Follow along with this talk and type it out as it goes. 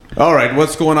All right,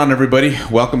 what's going on, everybody?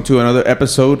 Welcome to another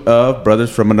episode of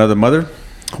Brothers from Another Mother,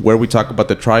 where we talk about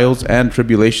the trials and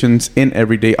tribulations in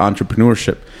everyday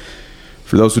entrepreneurship.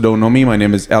 For those who don't know me, my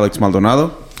name is Alex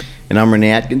Maldonado. And I'm Renee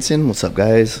Atkinson. What's up,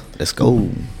 guys? Let's go.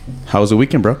 How was the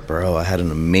weekend, bro? Bro, I had an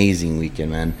amazing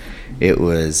weekend, man. It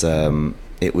was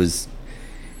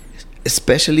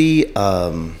especially,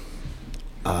 I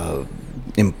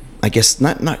guess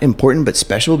not important, but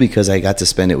special because I got to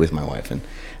spend it with my wife, and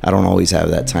I don't always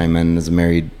have that time. And as a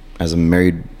married,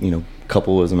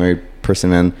 couple, as a married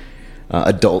person, and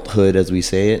adulthood, as we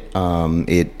say it,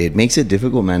 it makes it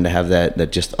difficult, man, to have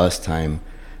that just us time.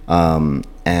 And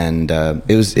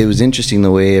it was interesting the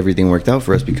way everything worked out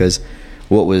for us, because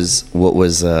what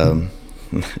was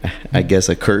I guess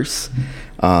a curse.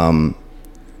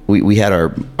 We had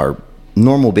our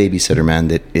normal babysitter, man,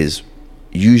 that is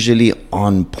usually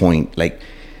on point. Like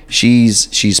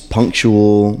she's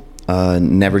punctual,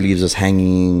 never leaves us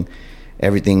hanging.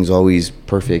 Everything's always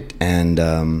perfect.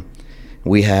 And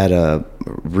we had a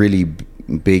really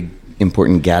big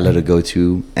important gala to go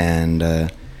to, and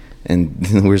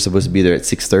we were supposed to be there at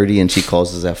 6:30, and she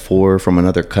calls us at 4 from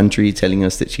another country, telling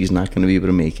us that she's not going to be able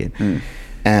to make it.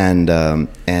 And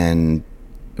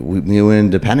we went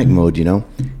into panic mode,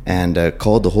 and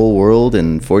called the whole world.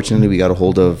 And fortunately, we got a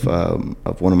hold of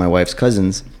one of my wife's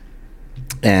cousins,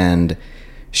 and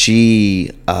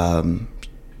she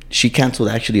canceled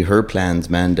actually her plans,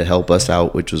 man, to help us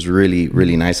out, which was really,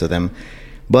 really nice of them.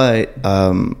 But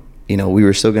we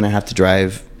were still going to have to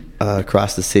drive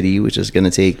across the city, which is going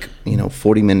to take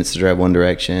 40 minutes to drive one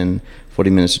direction, 40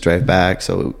 minutes to drive back.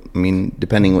 So I mean,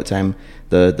 depending what time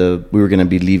we were going to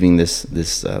be leaving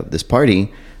this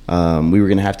party, we were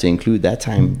going to have to include that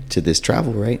time to this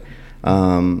travel, right?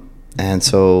 And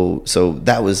so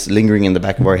that was lingering in the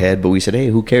back of our head. But we said, hey,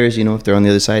 who cares? If they're on the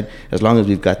other side, as long as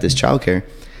we've got this childcare.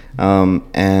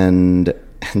 And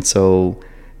so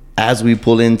as we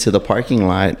pull into the parking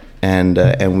lot, and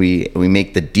we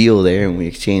make the deal there, and we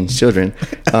exchange children.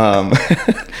 Her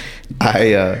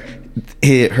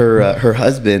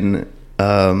husband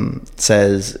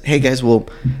says, "Hey guys, well,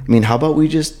 I mean, how about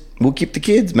we'll keep the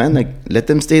kids, man? Like, let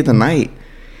them stay the night."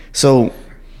 So,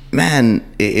 man,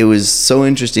 it was so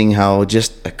interesting how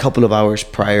just a couple of hours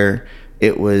prior,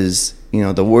 it was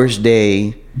the worst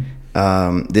day.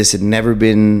 This had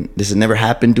never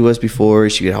happened to us before.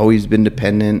 She had always been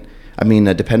dependable.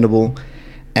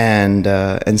 And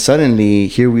suddenly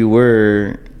here we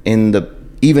were in the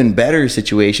even better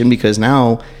situation, because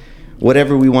now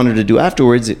whatever we wanted to do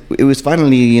afterwards, it was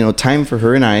finally time for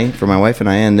my wife and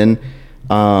I, and then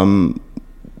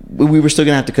we were still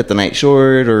gonna have to cut the night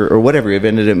short or whatever. It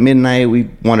ended at midnight. We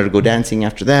wanted to go dancing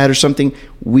after that or something.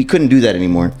 We couldn't do that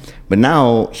anymore. But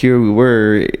now here we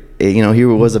were, here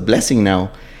was a blessing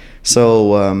now.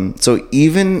 So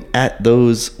even at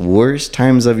those worst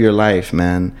times of your life,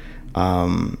 man,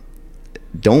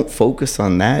 don't focus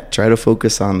on that. Try to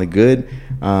focus on the good.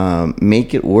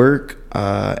 Make it work.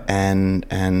 And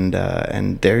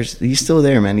he's still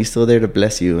there, man. He's still there to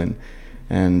bless you.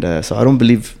 And so I don't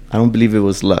believe it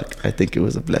was luck. I think it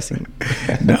was a blessing.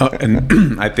 No,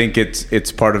 and I think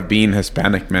it's part of being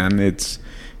Hispanic, man. It's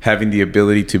having the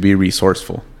ability to be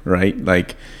resourceful, right?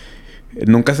 Like,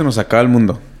 nunca se nos acaba el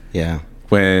mundo. Yeah.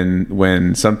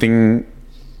 When something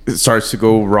starts to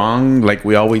go wrong, like,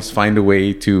 we always find a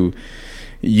way to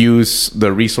use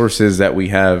the resources that we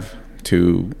have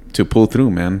to pull through,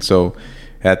 man. So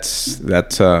that's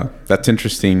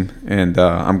interesting, and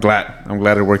I'm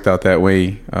glad it worked out that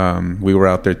way. We were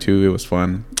out there too. It was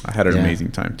fun. I had an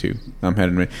amazing time too.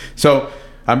 So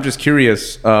I'm just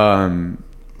curious,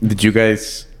 did you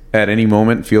guys at any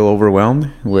moment feel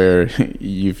overwhelmed where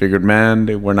you figured,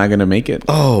 man, we're not going to make it?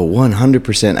 Oh,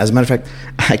 100%. As a matter of fact,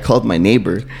 I called my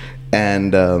neighbor,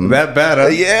 and that bad, huh?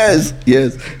 Yes.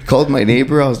 Called my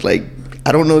neighbor. I was like,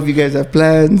 I don't know if you guys have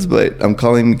plans, but I'm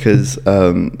calling because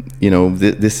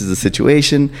this is the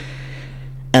situation.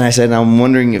 And I said, I'm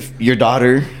wondering if your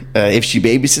daughter, if she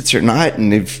babysits or not,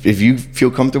 and if you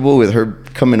feel comfortable with her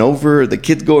coming over, the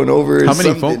kids going over. How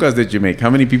many phone calls did you make? How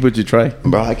many people did you try?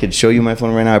 Bro, I could show you my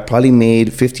phone right now. I probably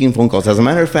made 15 phone calls. As a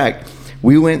matter of fact,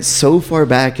 we went so far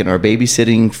back in our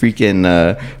babysitting freaking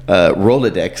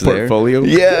Rolodex portfolio.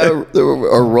 Yeah,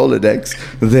 our Rolodex,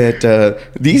 that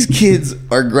these kids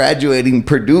are graduating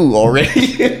Purdue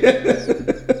already.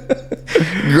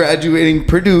 Graduating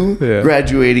Purdue,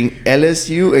 graduating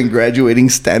LSU, and graduating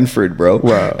Stanford, bro.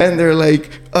 Wow. And they're like,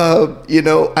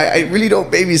 I really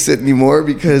don't babysit anymore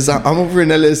because I'm over in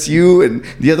LSU, and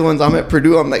the other ones I'm at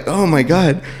Purdue. I'm like, oh my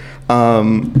God.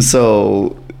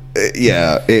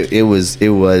 It was,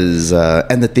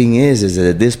 and the thing is that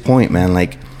at this point, man,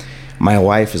 like, My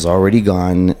wife is already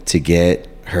gone to get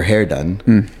her hair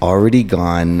done, already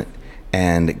gone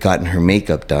and gotten her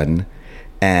makeup done.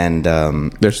 And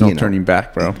there's no turning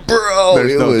back, bro.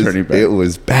 There's no turning back. It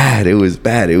was bad. It was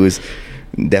bad. It was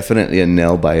definitely a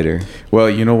nail biter. Well,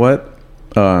 you know what?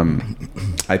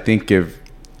 I think if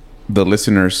the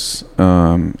listeners,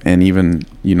 and even,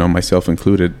 you know, myself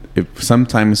included, if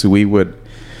sometimes we would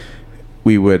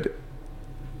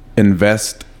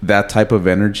invest that type of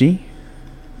energy,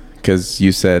 because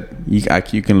you said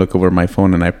you can look over my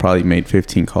phone and I probably made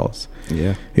 15 calls.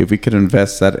 Yeah. If we could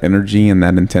invest that energy and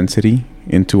that intensity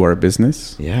into our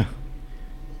business,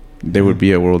 there would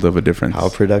be a world of a difference. How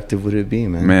productive would it be,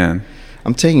 man? Man,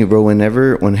 I'm telling you, bro.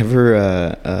 Whenever,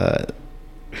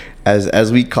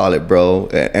 as we call it, bro,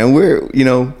 and we're, you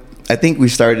know, I think we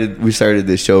started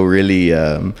this show really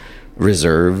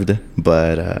reserved,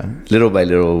 but little by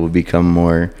little we'll become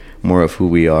more of who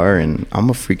we are. And I'm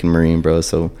a freaking Marine, bro.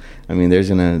 So I mean, there's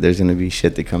gonna be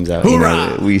shit that comes out, you know,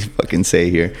 that we fucking say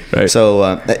here. Right.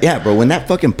 So yeah, bro. When that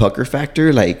fucking pucker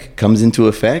factor like comes into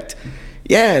effect,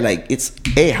 yeah, like it's,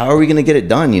 hey, how are we gonna get it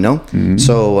done? You know.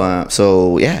 Mm-hmm.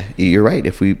 So yeah, you're right.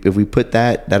 If we put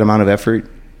that amount of effort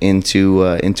into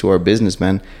our business,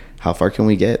 man, how far can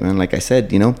we get, man? Like I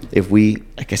said, you know,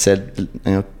 like I said,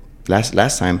 you know,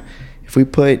 last time, if we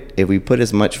put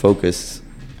as much focus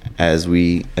as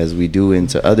we do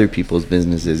into other people's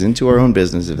businesses, into our own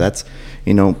business, if that's,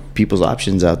 you know, people's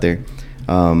options out there,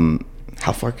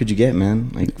 how far could you get, man?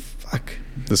 Like, fuck,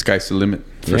 the sky's the limit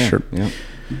for sure. Yeah.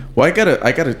 Well, I got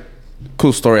a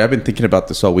cool story. I've been thinking about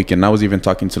this all weekend. I was even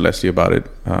talking to Leslie about it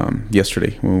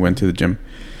yesterday when we went to the gym.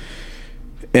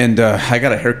 And I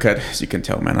got a haircut, as you can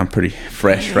tell, man. I'm pretty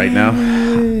fresh right now.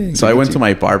 So I went to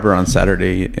my barber on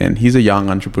Saturday, and he's a young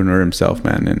entrepreneur himself,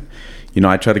 man. And, you know,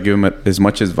 I try to give him as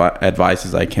much advice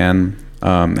as I can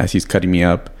as he's cutting me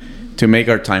up to make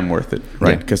our time worth it,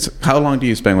 right? Because how long do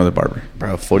you spend with a barber?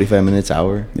 Bro, 45 minutes,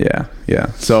 hour. Yeah.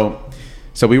 So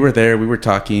we were there, we were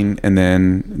talking, and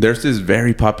then there's this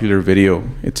very popular video.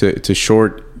 It's a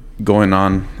short going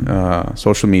on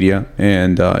social media,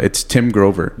 and it's Tim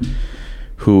Grover,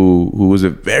 who was a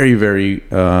very, very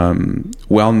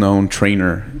well-known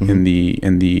trainer in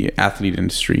the athlete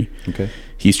industry. Okay.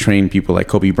 He's trained people like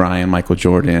Kobe Bryant, Michael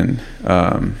Jordan,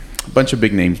 a bunch of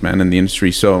big names, man, in the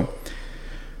industry. So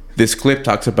this clip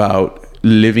talks about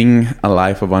living a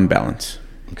life of unbalance.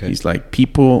 Okay. He's like,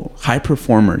 people, high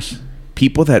performers,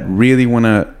 people that really want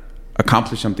to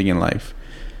accomplish something in life,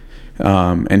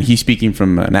 and he's speaking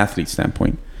from an athlete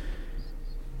standpoint,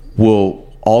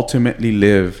 will ultimately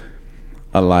live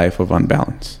a life of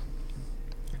unbalance.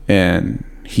 And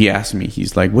he asked me,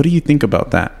 he's like, what do you think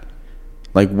about that?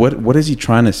 Like, what is he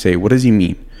trying to say? What does he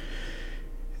mean?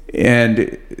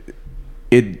 And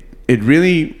it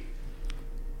really,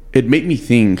 it made me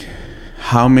think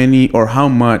how many or how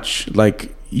much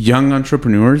like young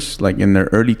entrepreneurs, like in their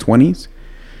early 20s,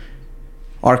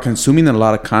 are consuming a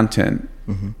lot of content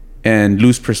and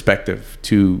lose perspective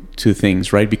to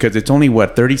things, right? Because it's only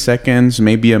 30 seconds,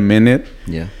 maybe a minute.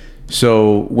 Yeah.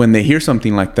 So when they hear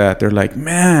something like that, they're like,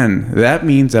 man, that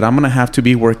means that I'm going to have to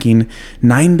be working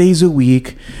 9 days a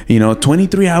week,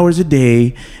 23 hours a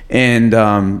day. And,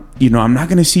 I'm not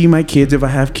going to see my kids if I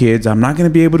have kids. I'm not going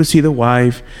to be able to see the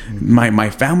wife. My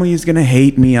family is going to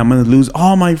hate me. I'm going to lose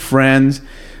all my friends.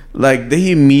 Like,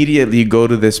 they immediately go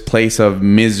to this place of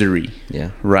misery.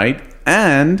 Yeah. Right.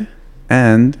 And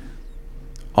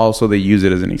also they use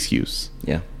it as an excuse.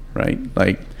 Yeah. Right.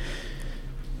 Like,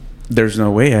 there's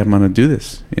no way I'm going to do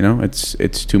this.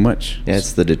 It's too much. Yeah,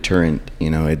 it's the deterrent.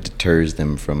 It deters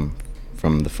them from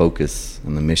the focus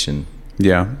and the mission.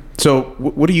 Yeah. So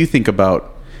what do you think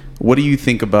about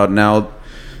now,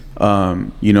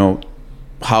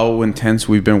 how intense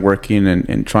we've been working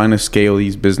and trying to scale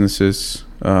these businesses,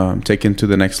 take them to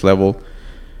the next level.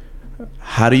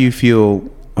 How do you feel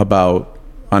about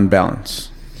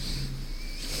unbalance?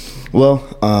 Well,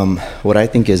 what I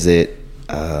think is that,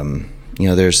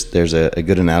 there's a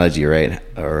good analogy, right?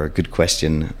 Or a good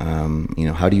question.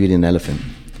 How do you eat an elephant?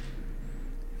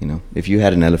 If you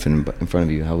had an elephant in front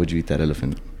of you, how would you eat that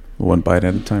elephant? One bite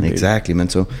at a time. Exactly, man.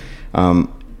 So,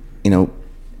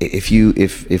 if you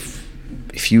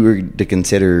were to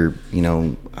consider,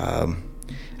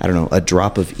 a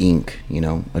drop of ink,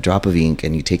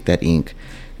 and you take that ink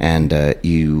and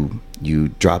you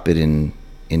drop it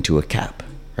into a cap,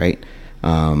 right?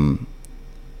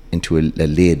 Into a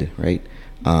lid, right?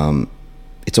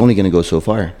 It's only going to go so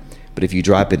far. But if you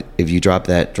drop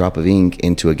that drop of ink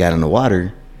into a gallon of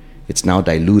water, it's now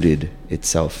diluted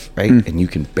itself, right? And you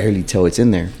can barely tell it's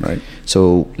in there. Right.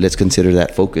 So let's consider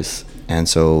that focus. And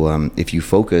so if you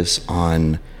focus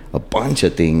on a bunch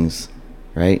of things,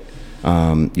 right?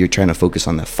 You're trying to focus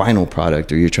on the final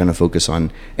product, or you're trying to focus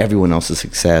on everyone else's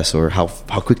success, or how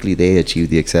quickly they achieve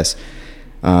the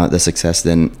success,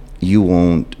 then you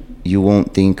won't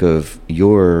think of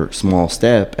your small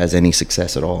step as any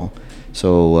success at all.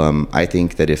 So I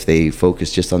think that if they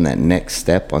focus just on that next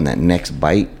step, on that next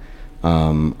bite,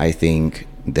 I think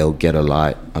they'll get a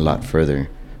lot further,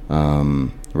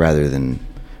 rather than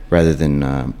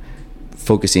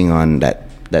focusing on that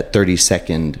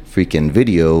 30-second freaking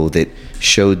video that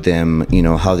showed them,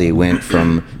 how they went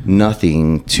from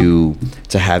nothing to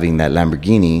having that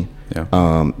Lamborghini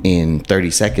in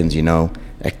 30 seconds.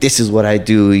 Like, this is what I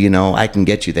do. I can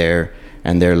get you there.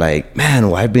 And they're like, man,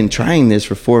 well, I've been trying this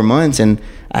for 4 months and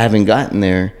I haven't gotten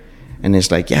there. And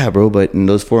it's like, yeah, bro, but in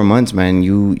those 4 months, man,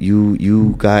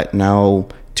 you got now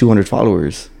 200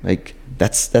 followers. Like,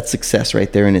 that's success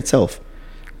right there in itself,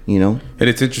 And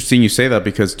it's interesting you say that,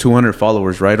 because 200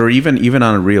 followers, right? Or even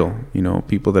on a reel,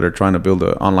 people that are trying to build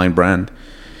an online brand,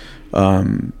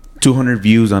 200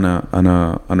 views on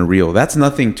a reel. That's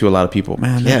nothing to a lot of people,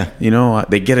 man. Yeah.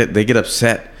 They get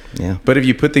upset. Yeah. But if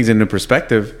you put things into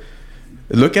perspective,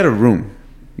 look at a room.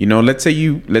 Let's say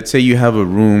you have a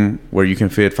room where you can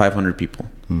fit 500 people,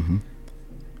 mm-hmm.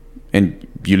 and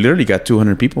you literally got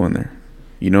 200 people in there.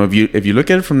 If you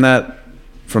look at it from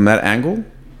that angle,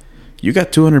 you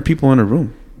got 200 people in a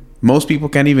room. Most people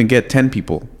can't even get 10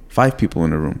 people, 5 people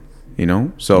in a room.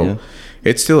 So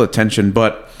it's still attention.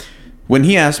 But when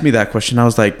he asked me that question, I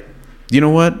was like, you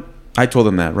know what? I told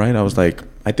him that, right? I was like,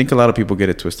 I think a lot of people get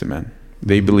it twisted, man.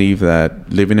 They believe that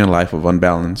living a life of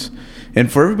unbalance, and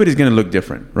for everybody's going to look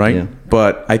different, right? Yeah.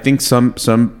 But I think some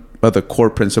of the core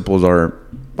principles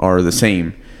are the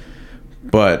same.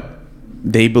 But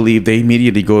they believe, they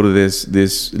immediately go to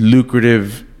this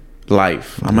lucrative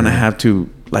life. I'm going to have to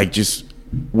just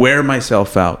wear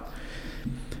myself out.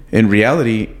 In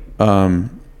reality, in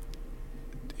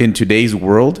today's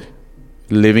world,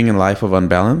 living a life of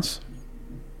unbalance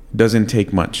doesn't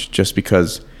take much, just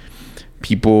because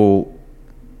people,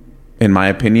 in my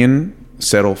opinion,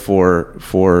 settle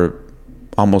for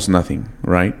almost nothing,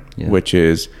 right? Yeah. Which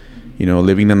is,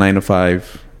 living the 9 to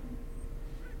 5.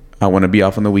 I want to be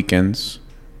off on the weekends.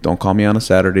 Don't call me on a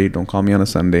Saturday. Don't call me on a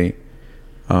Sunday.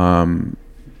 When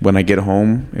I get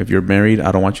home, if you're married,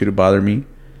 I don't want you to bother me.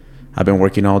 I've been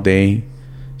working all day,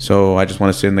 so I just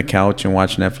want to sit on the couch and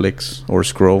watch Netflix or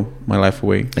scroll my life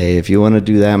away. Hey, if you want to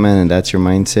do that, man, and that's your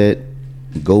mindset,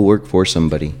 go work for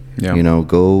somebody. Yeah.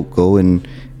 Go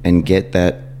and get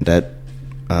that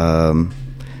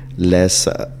less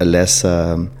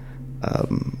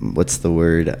what's the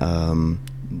word,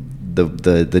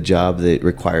 the job that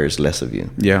requires less of you.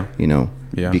 Yeah.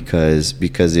 Because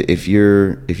if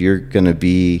you're gonna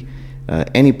be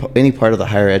any part of the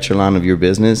higher echelon of your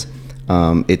business,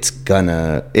 it's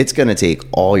gonna take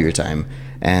all your time.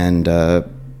 And and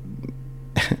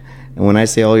when I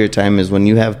say all your time, is when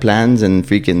you have plans and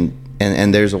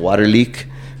and there's a water leak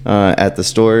at the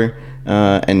store,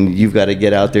 and you've got to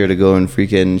get out there to go and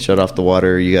freaking shut off the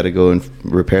water. You got to go and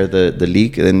repair the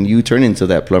leak. Then you turn into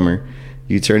that plumber.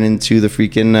 You turn into the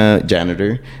freaking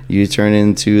janitor. You turn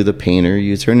into the painter.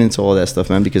 You turn into all that stuff,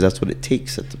 man, because that's what it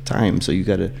takes at the time. So you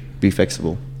got to be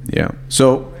flexible. Yeah.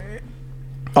 So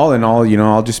all in all,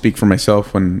 I'll just speak for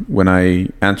myself. When I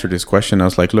answered this question, I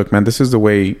was like, look, man, this is the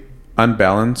way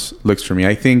unbalance looks for me.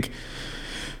 I think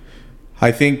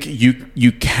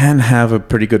you can have a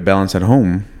pretty good balance at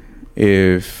home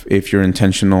if you're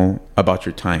intentional about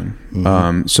your time.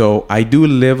 Mm-hmm. So I do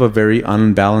live a very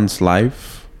unbalanced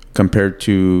life compared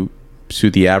to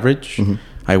the average. Mm-hmm.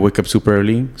 I wake up super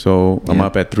early, so I'm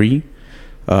up at 3.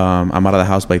 I'm out of the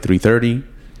house by 3:30.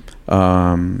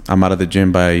 I'm out of the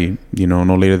gym by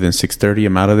no later than 6:30.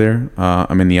 I'm out of there.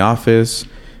 I'm in the office,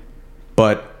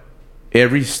 but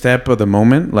every step of the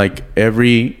moment, like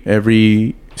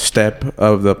every step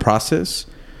of the process,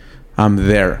 I'm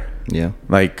there. Yeah.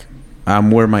 Like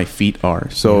I'm where my feet are.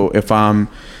 So if I'm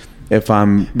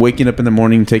waking up in the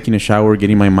morning, taking a shower,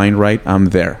 getting my mind right, I'm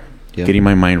there. Yeah. Getting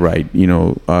my mind right,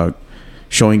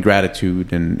 showing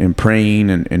gratitude and praying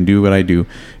and do what I do.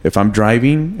 If I'm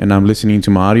driving and I'm listening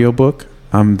to my audiobook,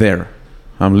 I'm there.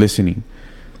 I'm listening.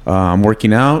 I'm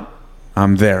working out,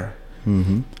 I'm there.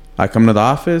 Mm-hmm. I come to the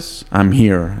office, I'm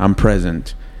here. I'm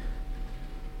present.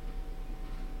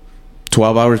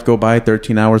 12 hours go by,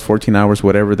 13 hours, 14 hours,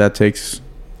 whatever that takes.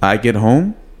 I get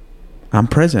home, I'm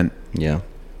present. Yeah.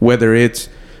 Whether it's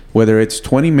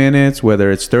 20 minutes,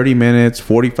 whether it's 30 minutes,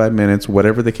 45 minutes,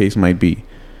 whatever the case might be,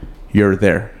 you're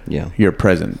there. Yeah. You're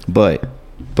present. But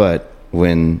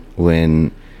when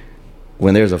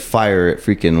there's a fire at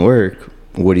freaking work,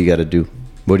 what do you got to do?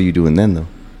 What are you doing then, though?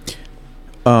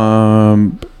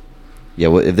 Yeah,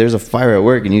 well, if there's a fire at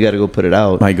work and you got to go put it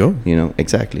out, I go. You know,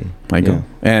 exactly. I go.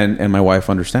 And my wife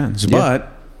understands. Yeah.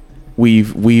 But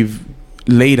we've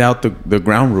laid out the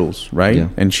ground rules, right? Yeah.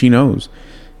 And she knows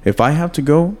if I have to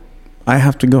go, I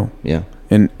have to go. Yeah.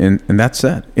 And that's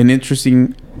that. And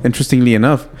interestingly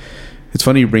enough, it's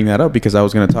funny you bring that up because I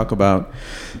was going to talk about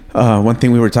one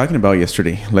thing we were talking about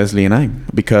yesterday, Leslie and I,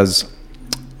 because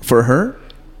for her,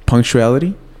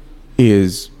 punctuality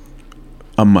is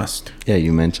a must. Yeah,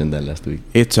 you mentioned that last week.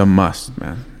 It's a must,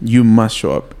 man. You must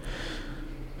show up.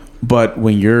 But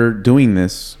when you're doing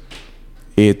this,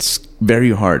 it's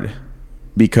very hard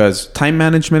because time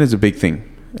management is a big thing.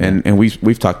 And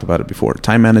we've talked about it before.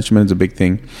 Time management is a big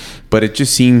thing. But it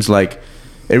just seems like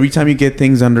every time you get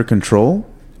things under control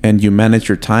and you manage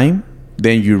your time,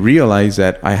 then you realize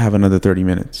that I have another 30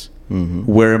 minutes. Mm-hmm.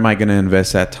 Where am I going to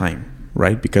invest that time,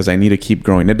 right? Because I need to keep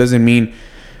growing. It doesn't mean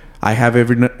I have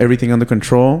everything under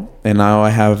control and now I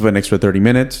have an extra 30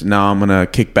 minutes. Now I'm going to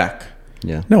kick back.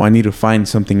 Yeah. No, I need to find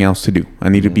something else to do. I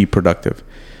need to be productive.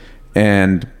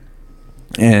 And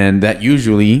that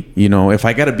usually, you know, if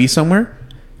I got to be somewhere,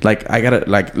 let's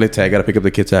say I got to pick up the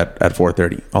kids at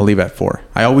 4:30. I'll leave at 4.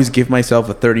 I always give myself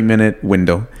a 30-minute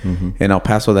window. Mm-hmm. In El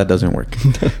Paso, that doesn't work.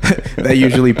 That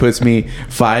usually puts me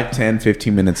 5, 10,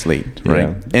 15 minutes late, right?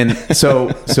 Yeah. And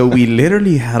so we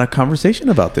literally had a conversation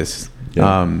about this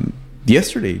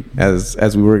yesterday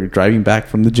as we were driving back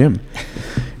from the gym.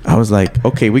 I was like,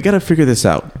 okay, we got to figure this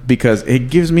out because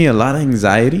it gives me a lot of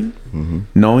anxiety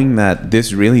knowing that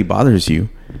this really bothers you.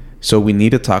 So we need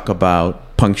to talk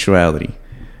about punctuality.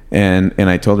 And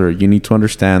I told her, you need to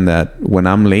understand that when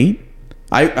I'm late,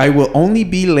 I will only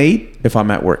be late if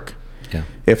I'm at work. Yeah.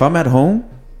 If I'm at home,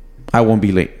 I won't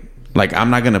be late. Like, I'm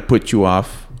not going to put you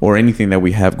off or anything that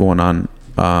we have going on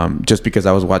just because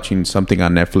I was watching something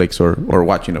on Netflix or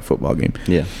watching a football game.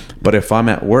 Yeah. But if I'm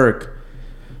at work,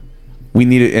 we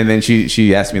need it. And then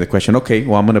she asked me the question, okay,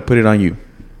 well, I'm going to put it on you.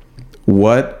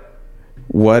 What's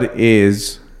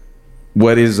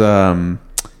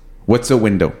the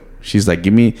window? She's like,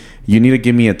 you need to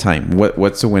give me a time.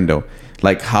 What's the window?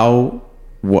 Like how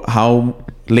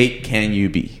late can you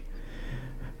be?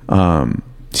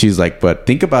 She's like, but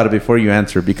think about it before you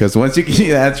answer because once you give me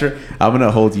the answer, I'm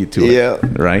gonna hold you to it. Yeah.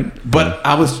 Right. But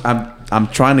I'm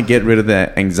trying to get rid of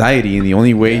that anxiety, and the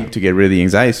only way to get rid of the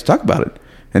anxiety is to talk about it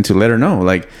and to let her know.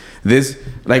 Like this,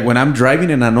 like when I'm driving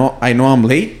and I know I'm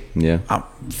late. Yeah. I'm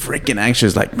freaking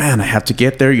anxious. Like, man, I have to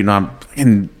get there. You know,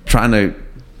 I'm trying to.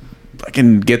 I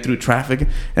can get through traffic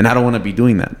and I don't want to be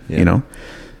doing that, you know?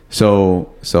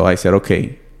 So I said,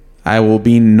 okay, it will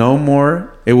be no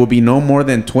more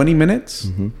than 20 minutes,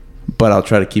 but I'll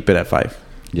try to keep it at 5.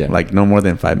 Yeah. Like no more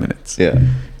than 5 minutes. Yeah.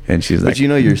 And she's like, but you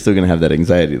know, you're still going to have that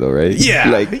anxiety though, right?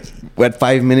 Yeah. Like at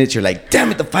 5 minutes, you're like,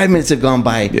 damn it, the 5 minutes have gone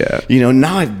by. Yeah. You know,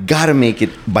 now I've got to make it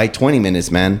by 20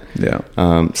 minutes, man. Yeah.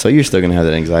 So you're still going to have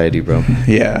that anxiety, bro.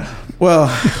 Yeah. Well,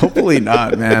 hopefully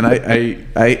not, man. I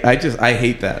hate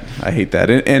that. I hate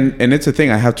that. And it's a thing.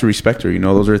 I have to respect her. You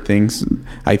know, those are things.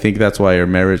 I think that's why our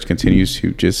marriage continues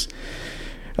to just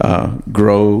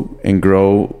grow and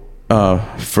grow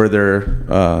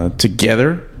further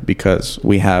together because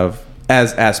we have,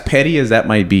 as petty as that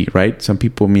might be, right? Some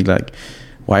people mean like,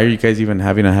 why are you guys even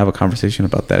having to have a conversation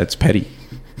about that? It's petty.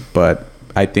 But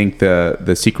I think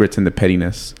the secret's in the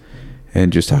pettiness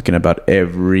and just talking about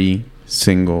every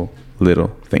single little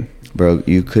thing. Bro,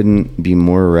 you couldn't be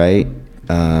more right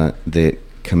that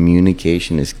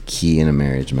communication is key in a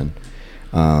marriage, man.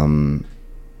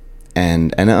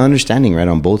 And an understanding, right,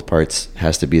 on both parts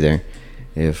has to be there.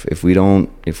 If we don't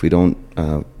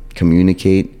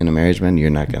communicate in a marriage, man,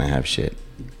 you're not gonna have shit.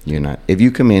 You're not. If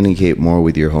you communicate more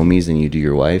with your homies than you do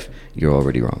your wife, you're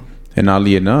already wrong. And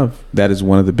oddly enough, that is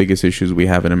one of the biggest issues we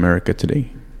have in America today,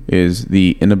 is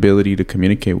the inability to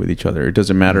communicate with each other. It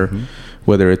doesn't matter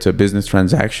whether it's a business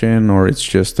transaction or it's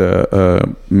just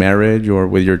a marriage or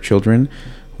with your children.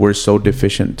 We're so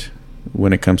deficient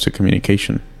when it comes to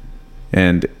communication.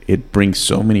 And it brings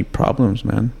so many problems,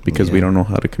 man, because we don't know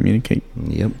how to communicate.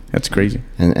 Yep. That's crazy.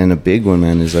 And a big one,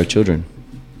 man, is our children.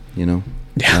 You know?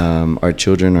 Yeah. Our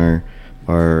children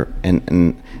are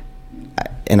and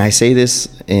I say this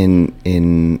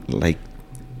in like,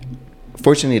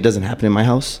 fortunately it doesn't happen in my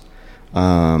house.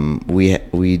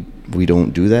 We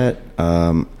don't do that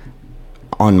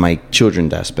on my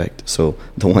children's aspect. So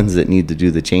the ones that need to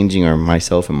do the changing are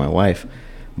myself and my wife.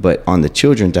 But on the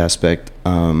children's aspect,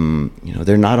 you know,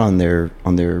 they're not on their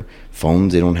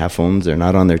phones. They don't have phones. They're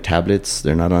not on their tablets.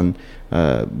 They're not on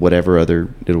whatever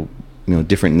other little, you know,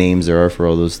 different names there are for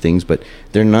all those things. But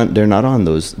they're not on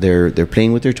those. They're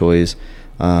playing with their toys.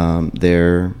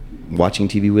 They're watching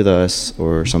TV with us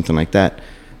or something like that.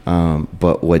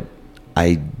 But what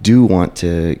I do want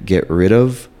to get rid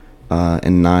of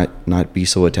and not be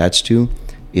so attached to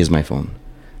is my phone.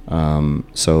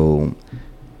 So,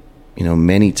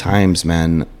 many times,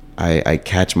 man, I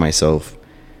catch myself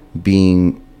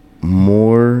being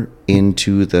more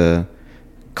into the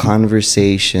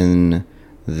conversation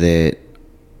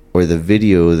or the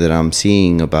video that I'm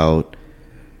seeing about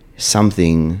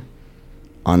something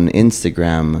on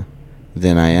Instagram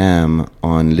than I am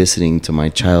on listening to my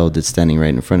child that's standing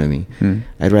right in front of me.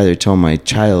 I'd rather tell my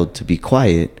child to be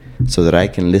quiet so that I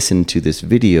can listen to this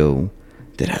video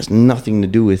that has nothing to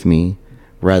do with me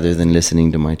rather than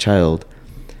listening to my child.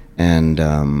 And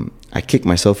I kick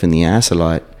myself in the ass a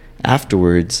lot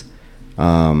afterwards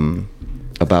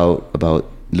about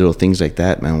little things like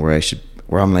that, man, where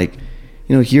I'm like,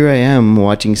 here I am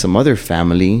watching some other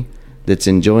family that's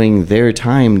enjoying their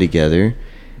time together,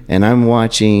 and I'm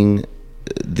watching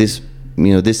this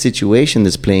situation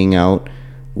that's playing out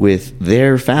with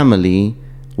their family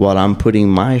while I'm putting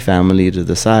my family to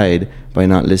the side by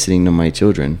not listening to my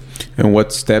children. And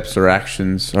what steps or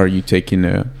actions are you taking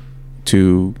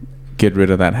to get rid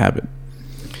of that habit?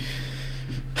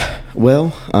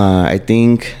 Well, I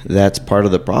think that's part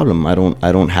of the problem. I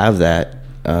don't have that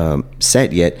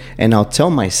set yet, and I'll tell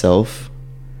myself,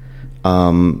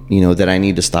 that I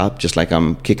need to stop, just like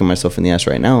I'm kicking myself in the ass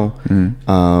right now.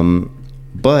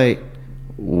 But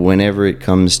whenever it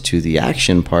comes to the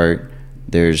action part,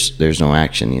 there's no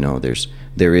action.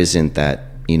 There isn't that.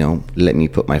 Let me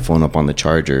put my phone up on the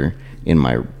charger in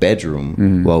my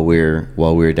bedroom while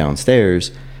we're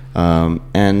downstairs,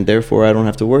 and therefore I don't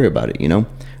have to worry about it.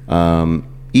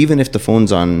 Even if the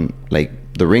phone's on, like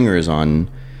the ringer is on,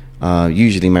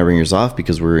 usually my ringer's off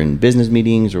because we're in business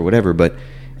meetings or whatever. But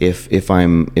if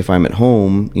I'm at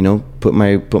home, put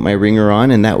my ringer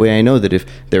on, and that way I know that if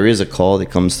there is a call that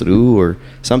comes through or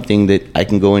something, that I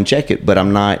can go and check it. But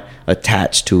I'm not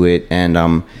attached to it, and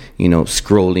I'm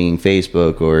scrolling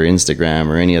Facebook or Instagram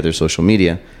or any other social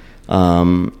media.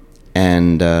 And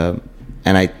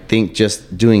I think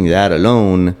just doing that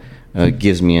alone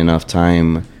gives me enough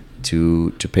time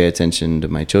to pay attention to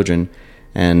my children,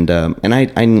 and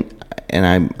I'm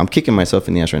kicking myself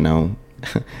in the ass right now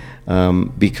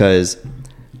because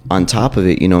on top of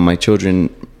it, my children,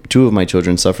 2 of my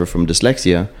children suffer from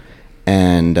dyslexia,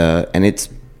 and it's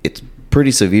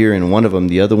pretty severe in one of them.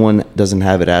 The other one doesn't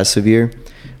have it as severe,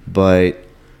 but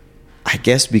I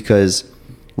guess because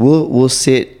we'll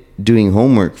sit doing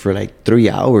homework for like 3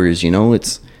 hours,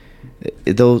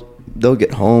 they'll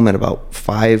get home at about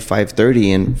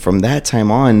 5:30, and from that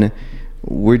time on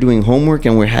we're doing homework,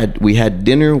 and we had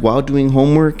dinner while doing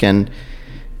homework, and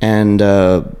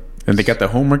they got the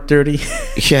homework dirty.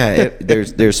 Yeah,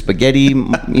 there's spaghetti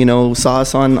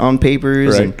sauce on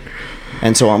papers, right.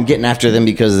 and so I'm getting after them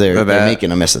because they're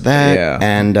making a mess of that. Yeah.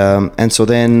 And so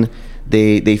then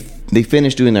they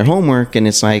finish doing their homework, and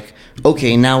it's like,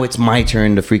 okay, now it's my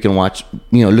turn to freaking watch,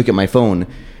 look at my phone.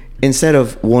 Instead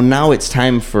of, well, now it's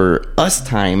time for us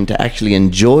time to actually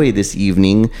enjoy this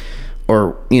evening,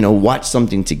 or watch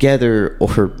something together,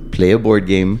 or play a board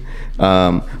game,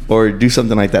 or do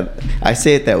something like that. I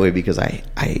say it that way because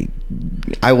I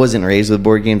wasn't raised with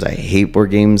board games. I hate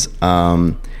board games.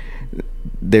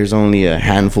 There's only a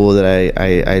handful that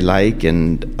I like,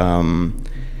 and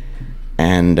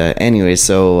anyway,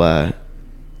 so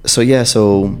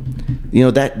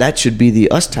that should be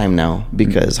the us time now,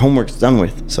 because homework's done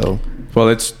with. So, well,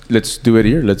 let's do it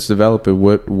here. Let's develop it.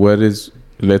 What is,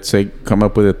 let's say, come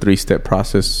up with a 3-step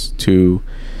process to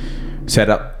set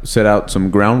out some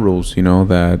ground rules,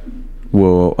 that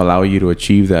will allow you to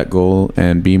achieve that goal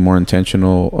and be more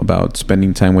intentional about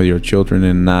spending time with your children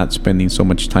and not spending so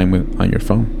much time on your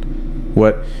phone.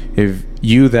 What if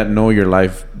you that know your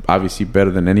life obviously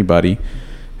better than anybody,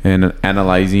 and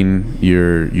analyzing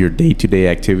your day-to-day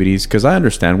activities, because I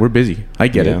understand we're busy. I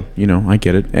get it. I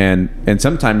get it. And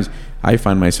sometimes I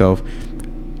find myself,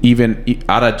 even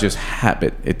out of just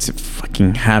habit, it's a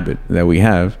fucking habit that we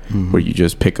have, where you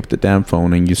just pick up the damn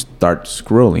phone and you start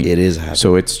scrolling. It is a habit.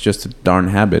 So it's just a darn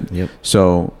habit. Yep.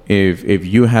 So if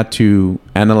you had to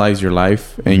analyze your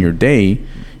life and your day,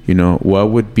 what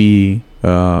would be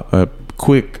a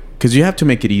quick, because you have to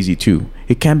make it easy too.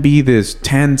 It can't be this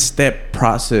 10-step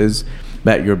process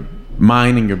that your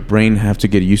mind and your brain have to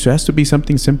get used to. It has to be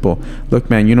something simple. Look,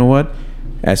 man, you know what?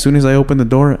 As soon as I open the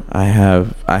door, I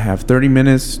have 30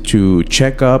 minutes to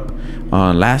check up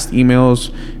on last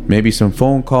emails, maybe some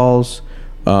phone calls.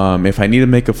 If I need to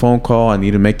make a phone call, I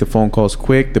need to make the phone calls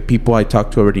quick. The people I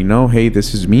talk to already know, hey,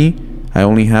 this is me. I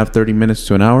only have 30 minutes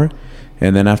to an hour.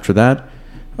 And then after that,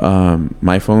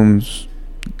 my phone's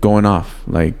going off.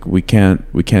 Like, we can't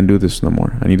do this no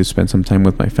more. I need to spend some time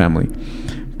with my family.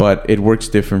 But it works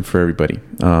different for everybody.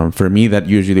 For me, that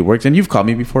usually works. And you've called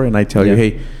me before, and I tell you,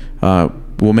 hey,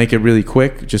 we'll make it really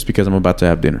quick just because I'm about to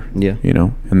have dinner. Yeah. You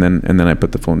know, and then I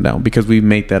put the phone down because we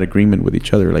make that agreement with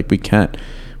each other. Like, we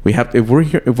have to,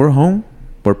 if we're home,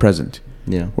 we're present.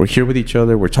 Yeah. We're here with each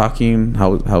other. We're talking.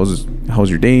 How's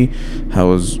your day? How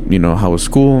was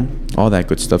school? All that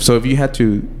good stuff. So if you had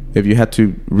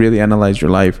to really analyze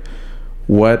your life,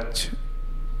 what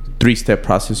 3-step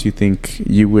process you think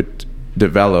you would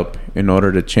develop in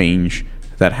order to change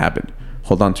that habit?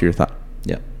 Hold on to your thought.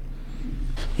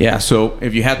 Yeah. So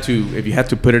if you had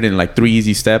to put it in like 3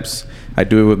 easy steps, I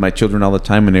do it with my children all the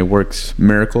time, and it works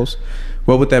miracles.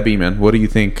 What would that be, man? What do you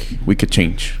think we could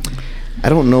change? I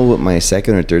don't know what my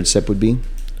second or third step would be,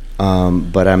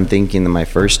 but I'm thinking that my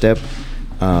first step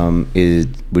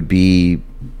would be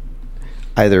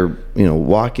either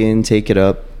walk in, take it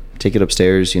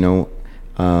upstairs,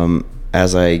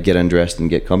 as I get undressed and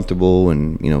get comfortable,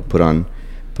 and put on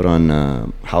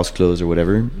house clothes or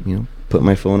whatever, put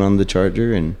my phone on the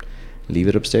charger and leave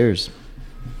it upstairs.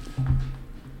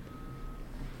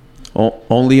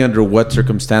 Only under what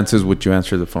circumstances would you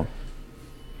answer the phone?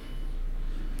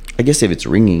 I guess if it's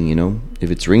ringing,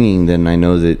 if it's ringing, then I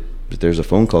know that there's a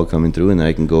phone call coming through, and then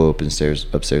I can go upstairs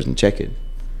and check it.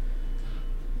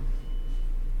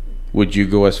 Would you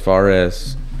go as far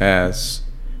as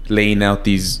laying out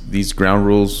these ground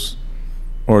rules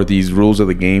or these rules of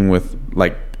the game with,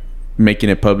 like, making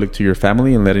it public to your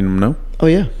family and letting them know? Oh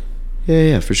yeah,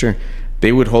 for sure.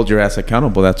 They would hold your ass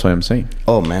accountable. That's what I'm saying.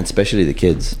 Oh man, especially the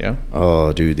kids. Yeah.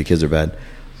 Oh dude, the kids are bad.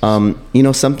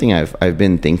 Something I've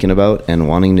been thinking about and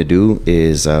wanting to do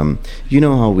is, how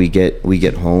we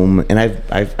get home, and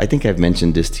I think I've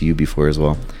mentioned this to you before as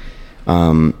well.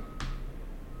 I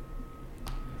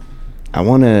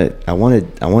wanna. How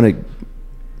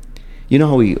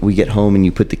we get home and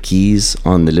you put the keys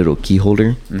on the little key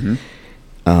holder. Mm-hmm.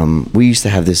 We used to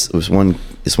have this one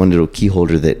little key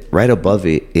holder that right above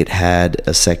it had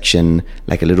a section,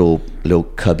 like a little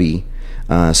cubby,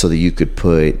 so that you could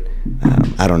put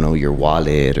your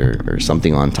wallet or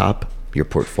something on top, your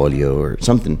portfolio or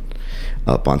something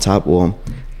up on top. Well,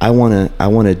 I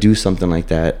wanna do something like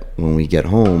that when we get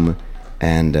home,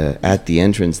 and at the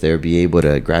entrance there, be able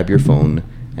to grab your phone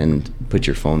and put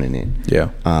your phone in it. Yeah.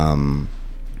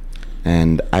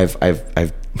 And I've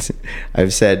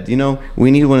said,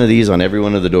 we need one of these on every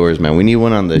one of the doors, man. We need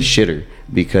one on the shitter,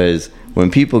 because when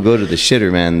people go to the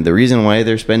shitter, man, the reason why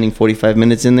they're spending 45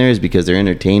 minutes in there is because they're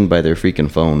entertained by their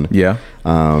freaking phone. Yeah.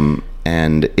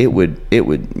 And it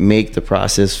would make the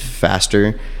process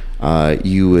faster.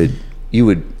 You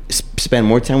would spend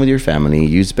more time with your family.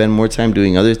 You spend more time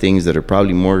doing other things that are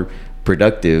probably more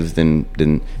productive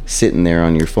than sitting there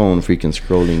on your phone freaking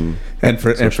scrolling. And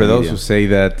for those who say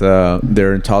that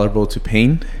they're intolerable to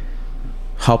pain,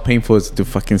 how painful is it to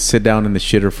fucking sit down in the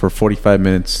shitter for 45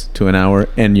 minutes to an hour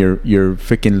and your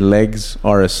freaking legs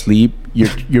are asleep?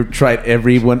 You've tried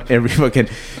every fucking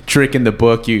trick in the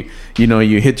book. You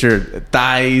hit your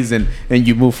thighs and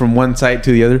you move from one side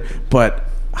to the other. But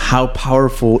how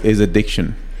powerful is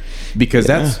addiction? Because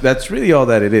that's really all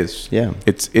that it is. Yeah.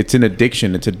 It's an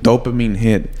addiction. It's a dopamine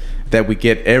hit that we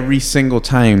get every single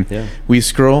time we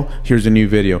scroll. Here's a new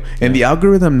video. And the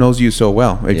algorithm knows you so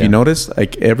well. If you notice,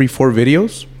 like every 4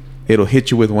 videos, it'll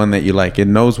hit you with one that you like. It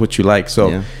knows what you like.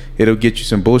 So it'll get you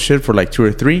some bullshit for like 2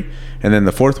 or 3. And then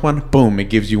the 4th one, boom, it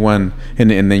gives you one.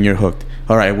 And then you're hooked.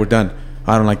 All right, we're done.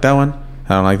 I don't like that one.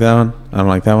 I don't like that one. I don't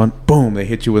like that one. Boom, they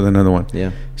hit you with another one.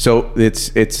 Yeah. So it's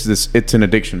an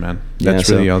addiction, man. That's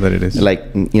really all that it is.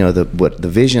 Like, the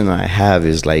vision I have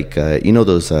is like,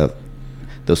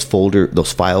 those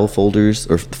file folders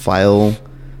or file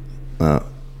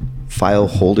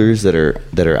holders that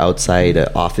are outside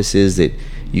offices that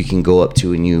you can go up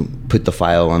to, and you put the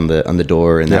file on the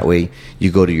door, and that way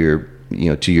you go to your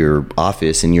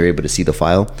office and you're able to see the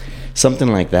file. Something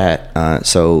like that.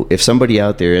 So if somebody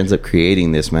out there ends up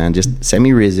creating this, man, just send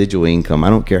me residual income. I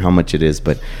don't care how much it is,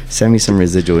 but send me some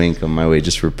residual income my way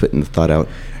just for putting the thought out.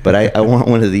 But I want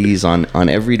one of these on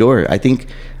every door. I think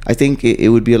it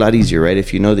would be a lot easier, right?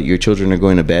 If you know that your children are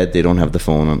going to bed, they don't have the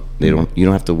phone on. You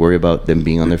don't have to worry about them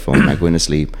being on their phone, not going to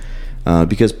sleep.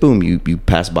 Because boom, you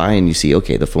pass by and you see,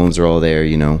 okay, the phones are all there,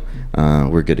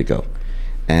 we're good to go.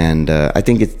 And I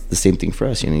think it's the same thing for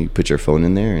us. You put your phone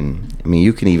in there, and I mean,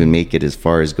 you can even make it as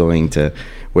far as going to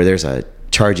where there's a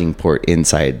charging port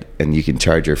inside, and you can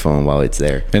charge your phone while it's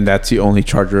there. And that's the only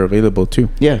charger available too.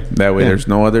 Yeah. That way, there's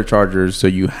no other chargers, so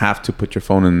you have to put your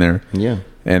phone in there. Yeah.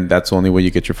 And that's the only way you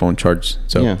get your phone charged.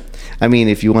 So yeah, I mean,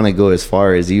 if you want to go as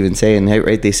far as even saying, hey,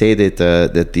 right, they say that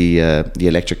the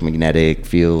electromagnetic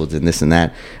fields and this and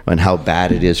that, and how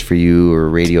bad it is for you, or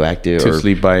radioactive, to or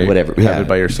sleep by whatever, have it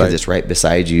by your side. because it's right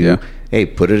beside you. Yeah. Hey,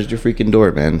 put it at your freaking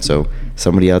door, man. So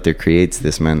somebody out there creates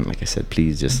this, man. Like I said,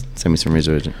 please just send me some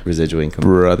residual income.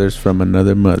 Brothers from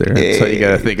another mother. That's what you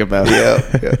got to think about.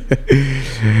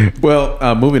 Yeah.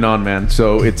 Well, moving on, man.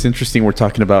 So it's interesting. We're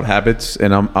talking about habits,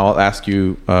 and I'll ask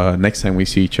you next time we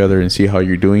see each other and see how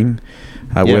you're doing.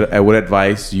 I would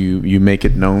advise you make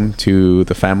it known to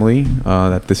the family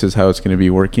that this is how it's going to be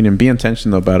working, and be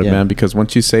intentional about it, man. Because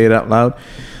once you say it out loud,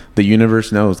 the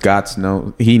universe knows, God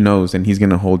knows, He knows, and He's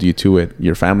going to hold you to it.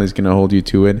 Your family's going to hold you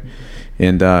to it,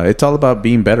 and it's all about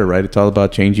being better, right? It's all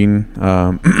about changing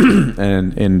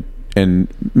and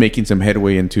making some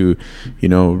headway into,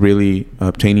 really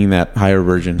obtaining that higher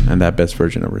version and that best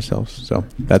version of ourselves. So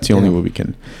that's the only way we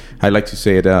can. I like to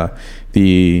say it.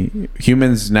 The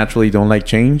humans naturally don't like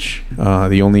change.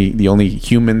 The only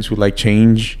humans who like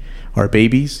change are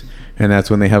babies. And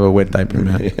that's when they have a wet diaper,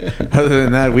 man. Other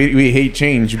than that, we hate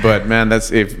change. But, man,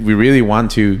 that's if we really want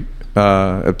to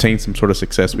obtain some sort of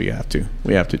success, we have to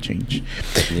change.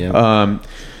 Yeah.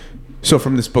 So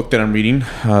from this book that I'm reading,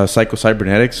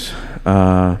 Psycho-Cybernetics,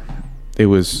 one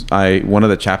of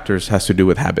the chapters has to do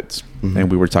with habits. Mm-hmm.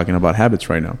 And we were talking about habits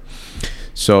right now.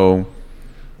 So,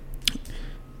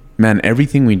 man,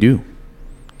 everything we do,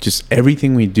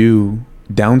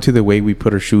 down to the way we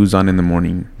put our shoes on in the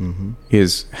morning, mm-hmm.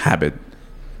 is habit.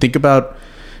 Think about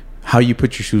how you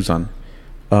put your shoes on.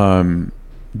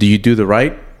 Do you do the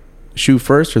right shoe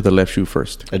first or the left shoe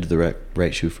first? I do the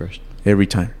right shoe first. Every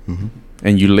time. Mm-hmm.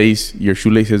 And you lace your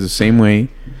shoelaces the same way.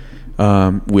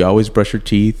 We always brush your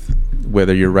teeth,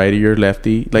 whether you're righty or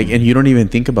lefty. And you don't even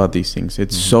think about these things.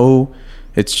 It's mm-hmm.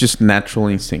 It's just natural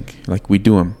instinct. Like, we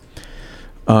do them.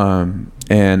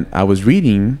 And I was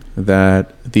reading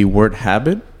that the word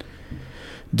habit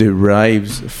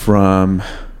derives from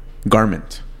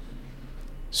garment.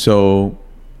 So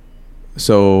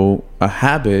a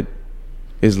habit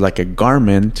is like a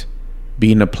garment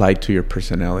being applied to your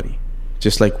personality.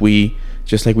 Just like we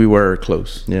wear our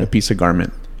clothes, a piece of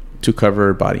garment to cover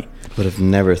our body. But I've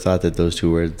never thought that those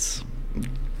two words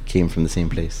came from the same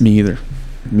place. Me either.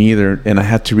 And I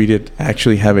had to read it. I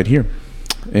actually have it here.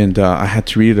 And I had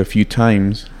to read it a few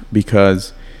times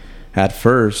because at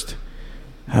first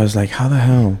I was like, how the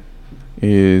hell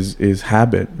is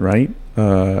habit, right?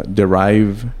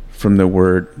 Derive from the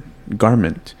word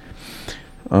garment.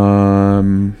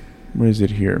 Where is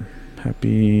it here?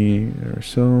 Happy or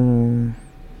so.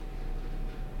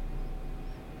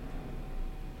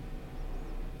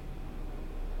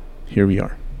 Here we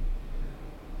are.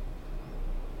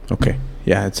 Okay.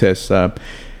 Yeah, it says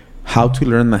how to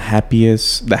learn the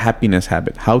happiness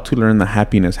habit. How to learn the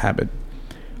happiness habit.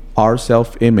 Our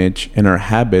self-image and our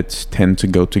habits tend to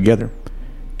go together.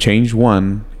 Change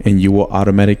one and you will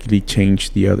automatically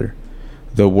change the other.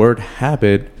 The word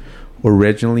habit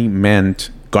originally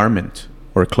meant garment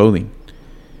or clothing.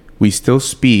 We still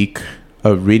speak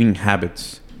of reading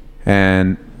habits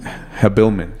and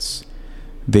habiliments.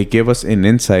 They give us an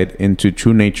insight into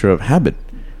true nature of habit.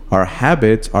 Our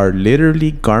habits are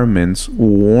literally garments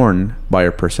worn by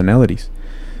our personalities.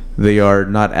 They are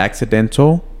not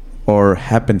accidental or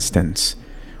happenstance.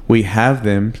 We have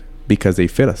them because they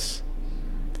fit us.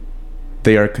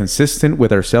 They are consistent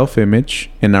with our self-image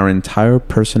and our entire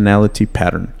personality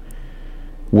pattern.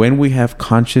 When we have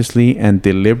consciously and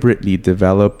deliberately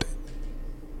developed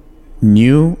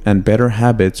new and better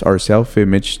habits, our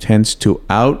self-image tends to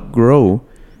outgrow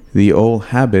the old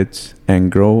habits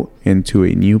and grow into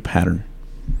a new pattern.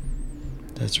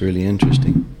 That's really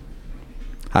interesting.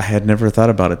 I had never thought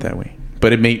about it that way,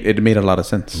 but it made a lot of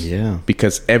sense. Yeah.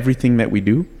 Because everything that we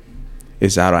do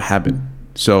is out of habit.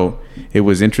 So it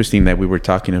was interesting that we were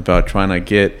talking about trying to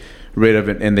get rid of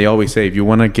it. And they always say, if you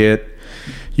want to get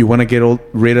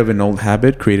rid of an old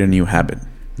habit, create a new habit.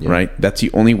 Yeah. Right? That's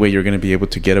the only way you're going to be able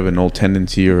to get rid of an old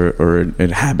tendency or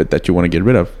a habit that you want to get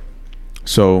rid of.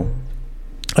 So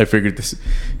I figured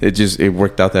it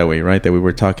worked out that way, right? That we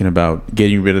were talking about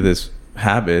getting rid of this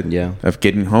habit of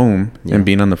getting home and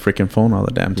being on the freaking phone all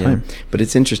the damn time. But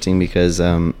it's interesting because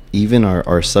even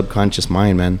our subconscious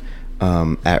mind, man,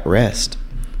 at rest,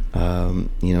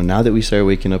 now that we started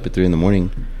waking up at 3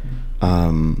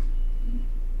 a.m,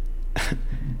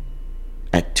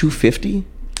 at 2:50,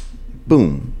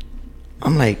 boom,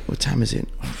 I'm like, what time is it?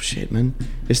 Oh shit, man,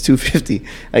 it's 2:50.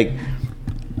 Like,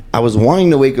 I was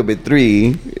wanting to wake up at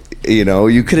 3.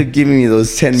 You could have given me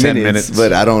those 10 minutes,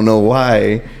 but I don't know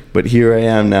why. But here I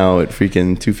am now at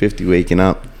freaking 2:50 waking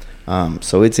up.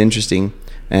 So it's interesting.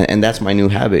 and that's my new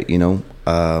habit, you know.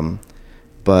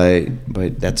 But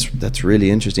that's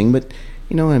really interesting. But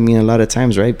you know, I mean, a lot of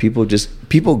times, right? People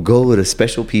go to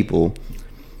special people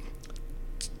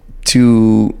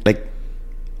to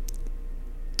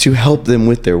help them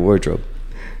with their wardrobe,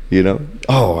 you know.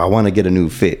 Oh, I want to get a new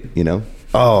fit, you know.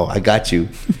 Oh, I got you,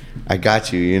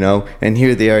 you know. And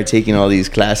here they are taking all these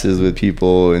classes with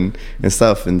people and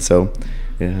stuff, and so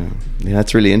yeah,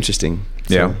 that's really interesting.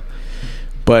 So, yeah,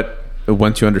 but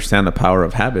once you understand the power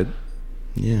of habit,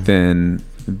 yeah, then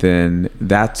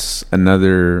that's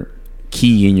another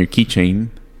key in your keychain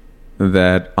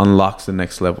that unlocks the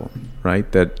next level,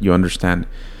 right? That you understand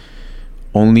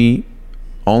only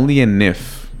and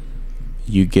if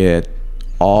you get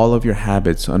all of your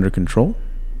habits under control,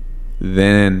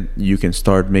 then you can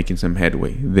start making some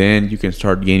headway. Then you can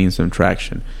start gaining some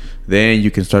traction. Then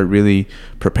you can start really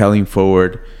propelling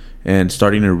forward and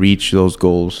starting to reach those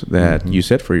goals that you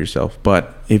set for yourself.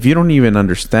 But if you don't even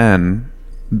understand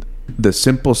the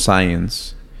simple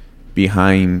science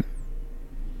behind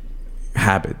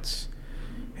habits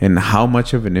and how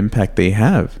much of an impact they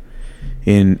have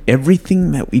in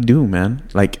everything that we do, man,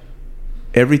 like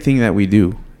everything that we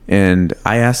do. And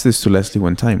I asked this to Leslie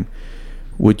one time: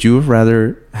 would you have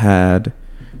rather had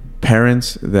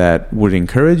parents that would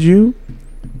encourage you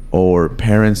or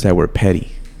parents that were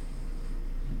petty?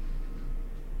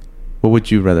 What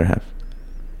would you rather have?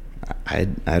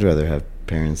 I'd rather have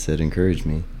parents that encourage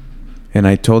me. And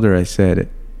I told her, I said,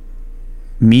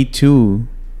 me too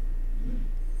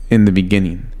in the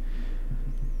beginning.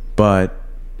 But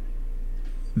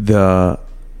the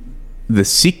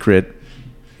secret,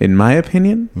 in my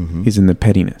opinion, is in the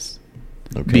pettiness.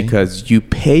 Okay. Because you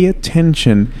pay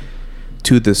attention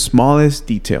to the smallest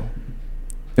detail.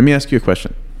 Let me ask you a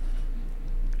question.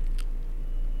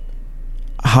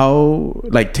 How,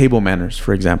 like table manners,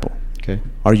 for example. Okay.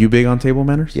 Are you big on table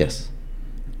manners? Yes.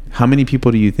 How many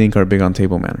people do you think are big on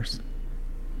table manners?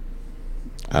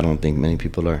 I don't think many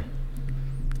people are.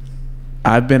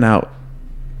 I've been out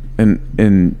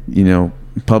in you know,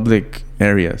 public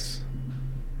areas,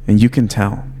 and you can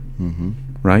tell,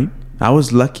 right? I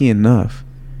was lucky enough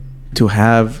to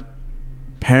have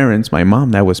parents, my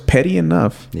mom, that was petty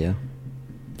enough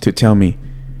to tell me,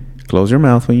 close your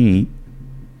mouth when you eat.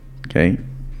 Okay?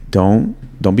 Don't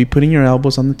be putting your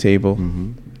elbows on the table.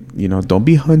 You know, don't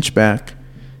be hunchback.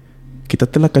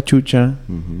 Quítate la cachucha.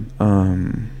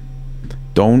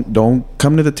 Don't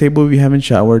come to the table if you haven't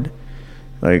showered.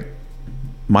 Like,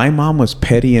 my mom was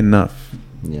petty enough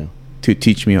to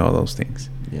teach me all those things.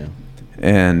 Yeah.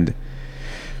 And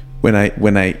when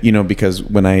I you know, because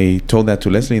when I told that to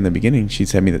Leslie in the beginning, she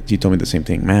told me the same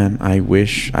thing. Man, I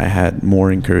wish I had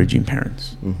more encouraging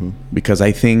parents, because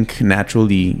I think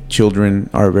naturally children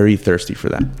are very thirsty for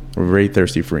that. We're very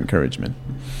thirsty for encouragement.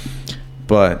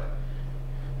 But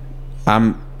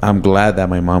I'm glad that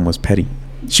my mom was petty.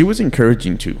 She was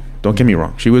encouraging too. Don't get me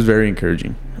wrong. She was very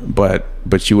encouraging, but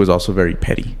she was also very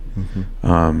petty.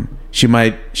 She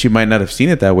might not have seen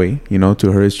it that way. You know,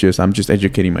 to her it's just, I'm just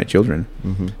educating my children.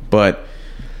 But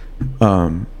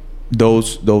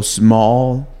those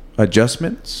small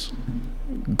adjustments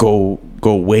go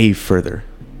way further.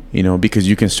 You know, because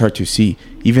you can start to see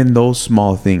even those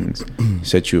small things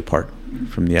set you apart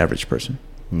from the average person.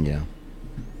 Yeah.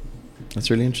 That's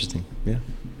really interesting. Yeah.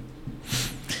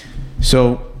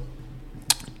 So,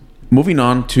 moving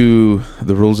on to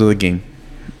the rules of the game.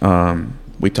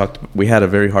 We had a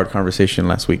very hard conversation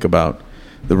last week about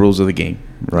the rules of the game,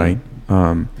 right?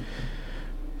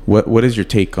 What is your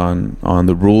take on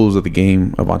the rules of the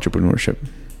game of entrepreneurship?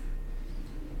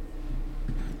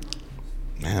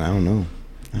 Man, I don't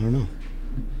know.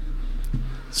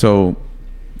 So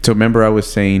remember I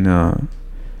was saying,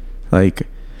 like,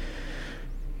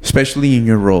 especially in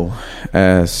your role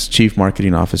as chief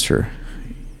marketing officer,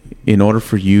 in order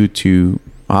for you to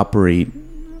operate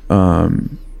to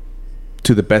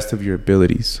the best of your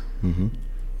abilities,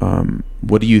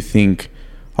 what do you think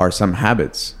are some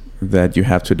habits that you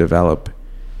have to develop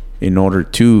in order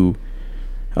to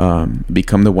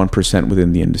become the 1%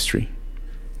 within the industry?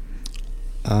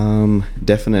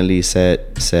 Definitely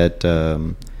set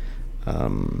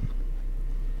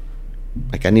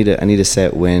like I need to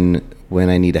set when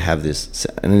I need to have this.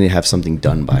 I need to have something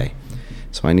done by.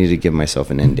 So I need to give myself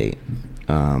an end date.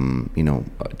 You know,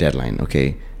 a deadline.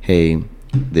 Okay, hey,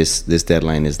 this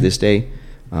deadline is this day,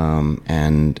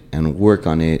 and work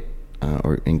on it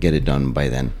and get it done by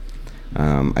then.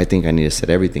 I think I need to set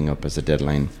everything up as a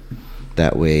deadline.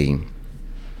 That way,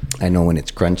 I know when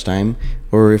it's crunch time,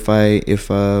 or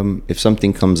if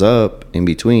something comes up in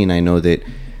between, I know that,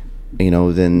 you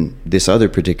know, then this other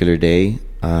particular day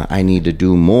I need to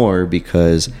do more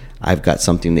because I've got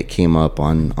something that came up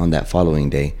on that following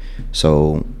day.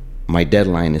 So my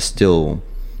deadline is still,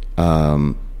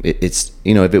 it's,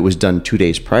 you know, if it was done 2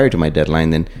 days prior to my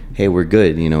deadline, then hey, we're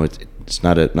good. You know, it's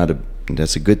not a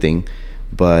that's a good thing,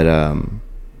 but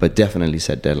definitely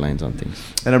set deadlines on things.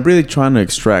 And I'm really trying to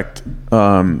extract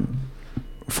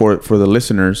for the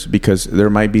listeners, because there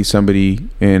might be somebody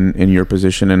in your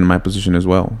position and in my position as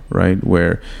well, right,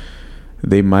 where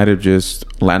they might have just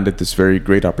landed this very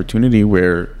great opportunity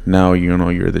where now, you know,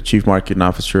 you're the chief marketing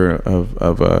officer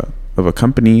of a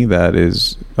company that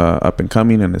is up and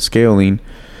coming and is scaling,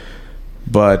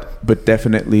 but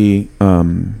definitely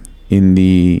in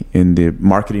the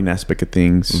marketing aspect of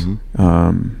things,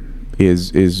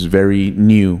 is very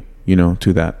new, you know,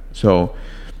 to that. So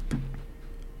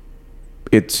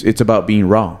it's about being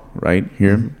raw right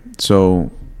here.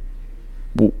 So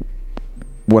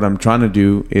what I'm trying to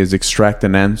do is extract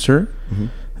an answer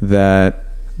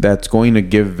that's going to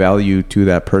give value to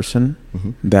that person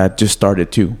that just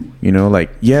started too. You know, like,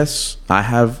 yes, I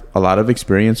have a lot of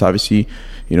experience. Obviously,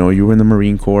 you know, you were in the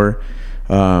Marine Corps.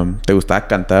 Te gustaba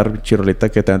cantar, chirolita,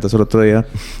 que te aventaste el otro día.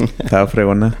 Estaba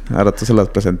fregona. Ahora se las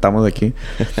presentamos aquí.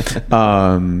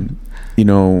 You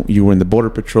know, you were in the Border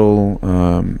Patrol.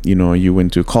 You know, you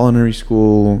went to culinary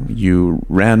school. You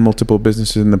ran multiple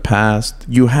businesses in the past.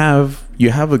 You have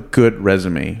a good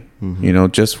resume. You know,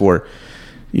 just for,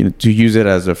 you know, to use it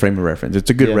as a frame of reference. It's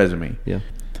a good resume. Yeah.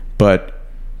 But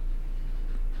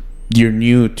you're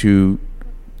new to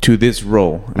this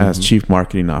role as chief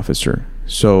marketing officer.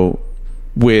 So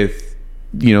with,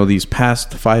 you know, these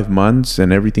past 5 months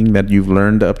and everything that you've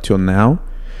learned up till now,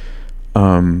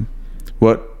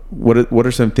 what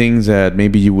are some things that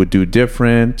maybe you would do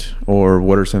different, or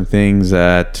what are some things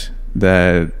that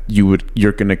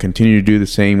you're going to continue to do the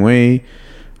same way,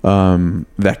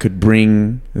 that could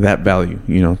bring that value,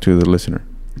 you know, to the listener?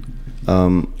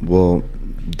 Well,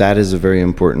 that is a very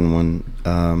important one.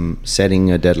 Setting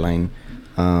a deadline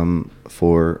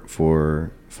for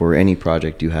any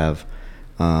project you have.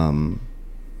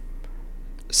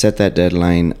 Set that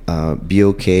deadline. Be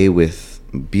okay with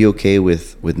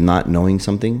not knowing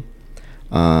something,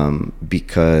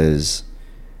 because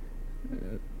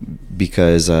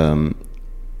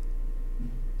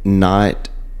not.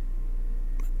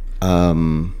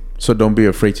 So don't be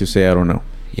afraid to say I don't know.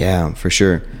 Yeah, for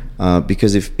sure.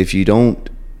 Because if you don't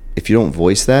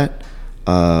voice that,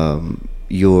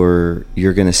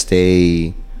 you're gonna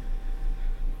stay.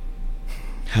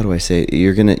 How do I say it?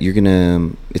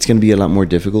 It's gonna be a lot more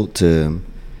difficult to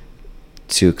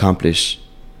accomplish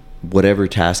whatever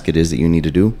task it is that you need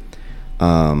to do,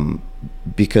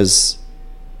 because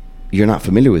you're not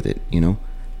familiar with it, you know.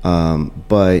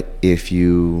 But if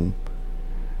you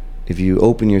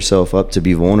open yourself up to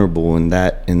be vulnerable in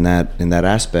that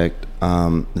aspect,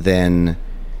 then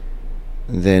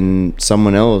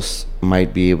someone else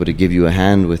might be able to give you a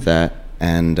hand with that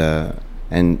and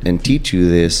teach you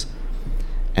this.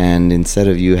 And instead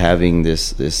of you having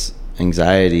this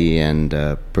anxiety and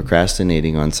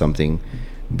procrastinating on something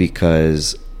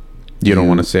because you don't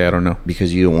want to say I don't know,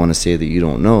 because you don't want to say that you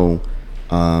don't know,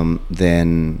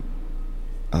 then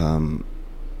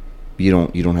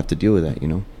you don't have to deal with that. You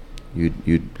know,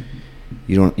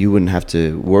 you wouldn't have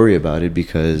to worry about it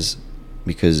because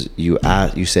you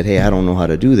said, hey, I don't know how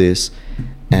to do this,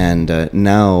 and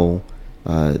now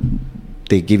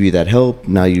they give you that help.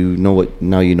 Now you know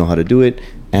how to do it.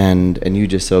 And you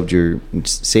just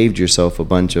saved yourself a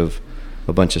bunch of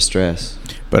stress.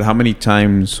 But how many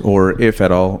times, or if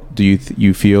at all, do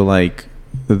you feel like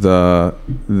the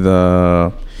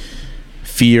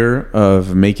fear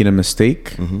of making a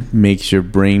mistake makes your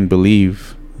brain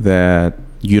believe that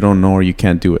you don't know or you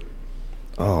can't do it?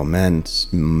 Oh man,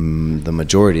 the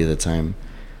majority of the time.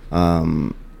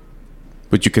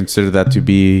 Would you consider that to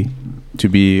be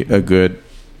a good,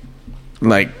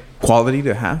 like, quality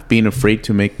to have, being afraid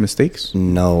to make mistakes?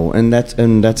 No, and that's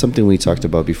something we talked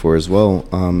about before as well.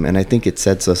 And I think it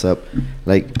sets us up,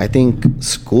 like, I think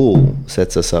school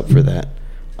sets us up for that,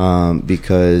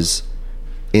 because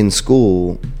in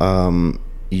school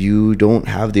you don't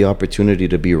have the opportunity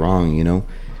to be wrong. You know,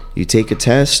 you take a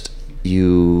test,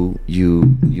 you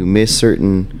miss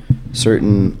certain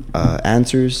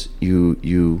answers,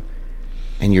 and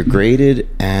you're graded,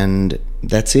 and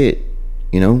that's it.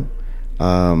 You know.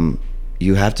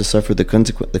 You have to suffer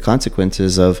the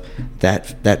consequences of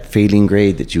that failing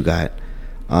grade that you got.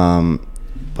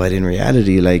 But in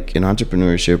reality, like in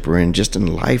entrepreneurship or in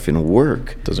life and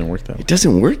work, it doesn't work that way. It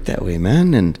doesn't work that way,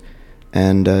 man.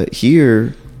 And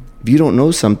here, if you don't know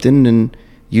something and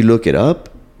you look it up,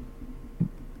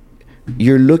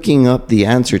 you're looking up the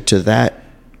answer to that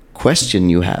question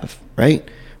you have, right?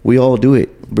 We all do it.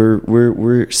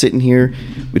 We're sitting here.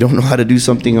 We don't know how to do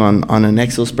something on an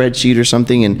Excel spreadsheet or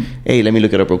something. And hey, let me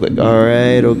look it up real quick. All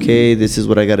right, okay, this is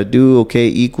what I got to do. Okay,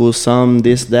 equals sum,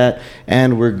 this, that,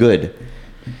 and we're good.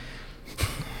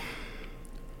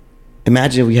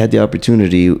 Imagine if we had the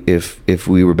opportunity if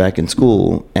we were back in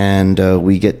school and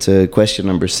we get to question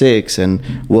number 6 and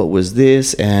what was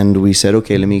this? And we said,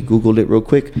 okay, let me Google it real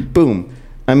quick. Boom.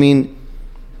 I mean,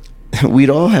 we'd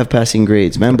all have passing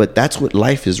grades, man, but that's what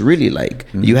life is really like.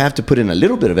 Mm-hmm. You have to put in a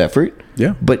little bit of effort,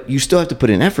 but you still have to put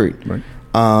in effort. Right.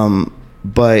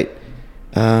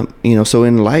 So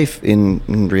in life, in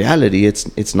reality,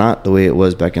 it's not the way it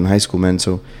was back in high school, man.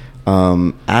 So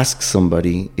ask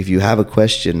somebody. If you have a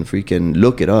question, freaking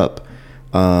look it up.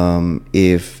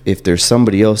 If there's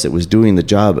somebody else that was doing the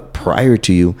job prior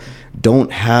to you,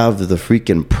 don't have the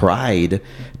freaking pride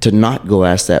to not go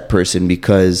ask that person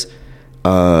because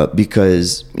you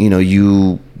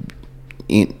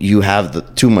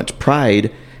have too much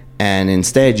pride, and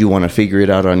instead you want to figure it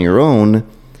out on your own.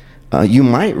 You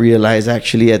might realize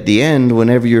actually at the end,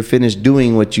 whenever you're finished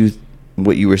doing what you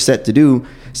were set to do,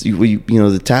 so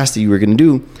the task that you were going to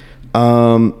do,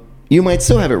 you might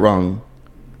still have it wrong.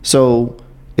 So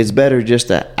it's better just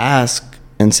to ask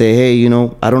and say, hey,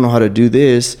 I don't know how to do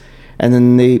this, and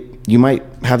then you might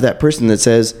have that person that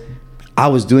says, I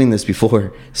was doing this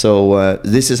before, so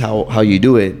this is how you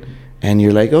do it. And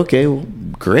you're like, okay, well,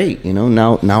 great.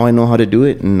 Now I know how to do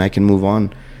it, and I can move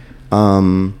on.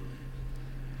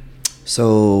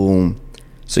 So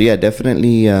yeah,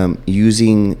 definitely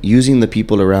using the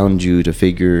people around you to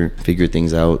figure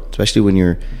things out, especially when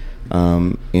you're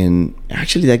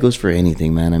actually that goes for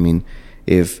anything, man. I mean,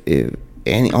 if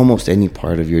almost any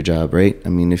part of your job, right? I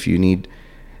mean, if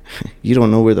you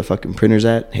don't know where the fucking printer's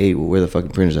at, hey, well, where the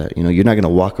fucking printer's at? You're not going to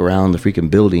walk around the freaking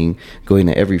building, going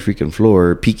to every freaking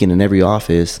floor, peeking in every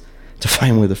office to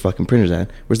find where the fucking printer's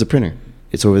at. Where's the printer?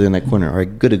 It's over there in that corner. All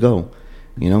right, good to go.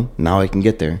 Now I can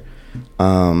get there.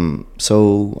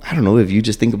 So I don't know, if you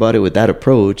just think about it with that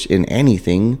approach in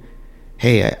anything,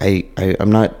 hey,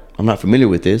 I'm not familiar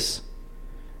with this,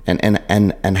 and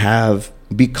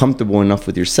be comfortable enough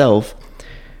with yourself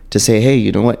to say, hey,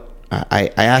 you know what?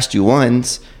 I asked you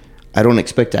once. I don't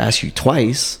expect to ask you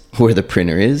twice where the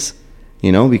printer is,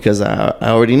 because I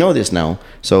already know this now.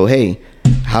 So, hey,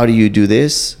 how do you do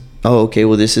this? Oh, okay.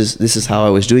 Well, this is how I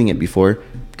was doing it before.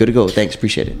 Good to go. Thanks.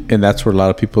 Appreciate it. And that's where a lot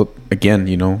of people, again,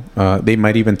 they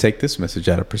might even take this message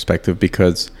out of perspective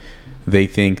because they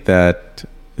think that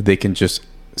they can just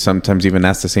sometimes even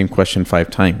ask the same question 5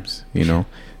 times,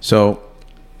 So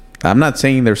I'm not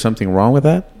saying there's something wrong with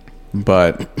that,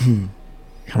 but come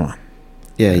on.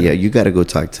 Yeah, you got to go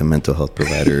talk to a mental health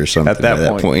provider or something at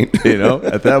that point.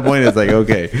 At that point, it's like,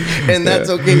 okay. And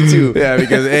that's okay, too. Yeah,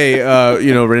 because, hey,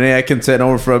 Renee, I can send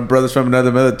over from brothers from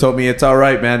another mother told me it's all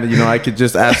right, man. I could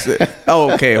just ask it. Oh,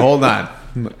 okay, hold on.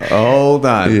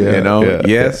 Yeah,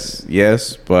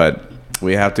 Yes, but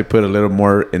we have to put a little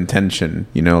more intention,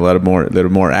 a little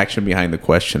more action behind the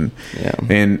question. Yeah.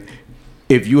 And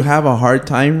if you have a hard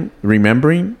time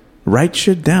remembering, write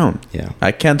shit down. Yeah,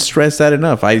 I can't stress that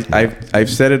enough. I've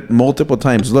said it multiple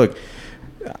times. Look,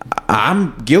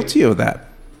 I'm guilty of that,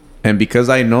 and because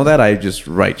I know that, I just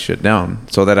write shit down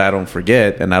so that I don't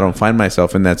forget and I don't find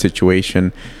myself in that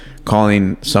situation,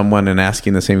 calling someone and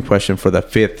asking the same question for the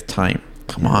 5th time.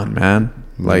 Come on, man!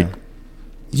 Yeah. Like,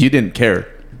 you didn't care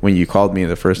when you called me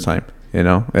the first time.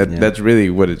 That's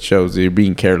really what it shows. You're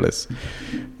being careless.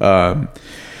 But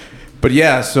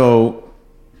yeah, so.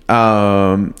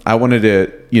 I wanted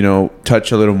to,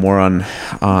 touch a little more on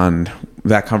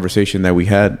that conversation that we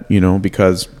had,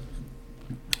 because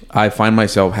I find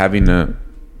myself having to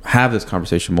have this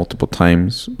conversation multiple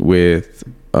times with,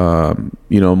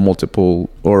 multiple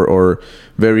or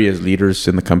various leaders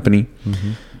in the company.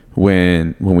 Mm-hmm.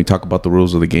 When we talk about the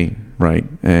rules of the game, right?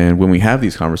 And when we have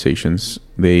these conversations,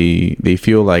 they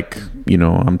feel like,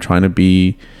 I'm trying to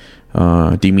be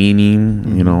demeaning,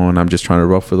 mm-hmm. And I'm just trying to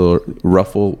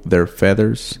ruffle their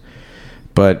feathers,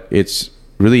 but it's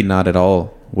really not at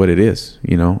all what it is,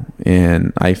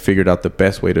 and I figured out the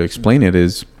best way to explain it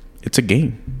is it's a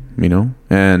game,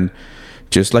 and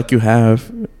just like you have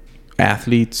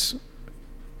athletes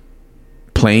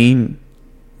playing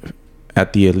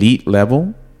at the elite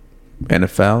level,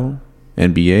 NFL,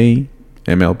 NBA,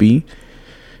 MLB,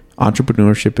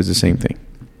 entrepreneurship is the same thing.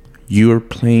 You're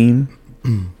playing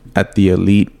at the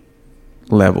elite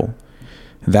level.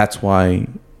 That's why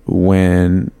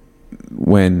when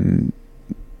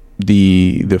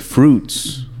the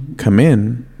fruits come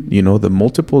in, the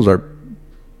multiples are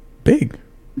big.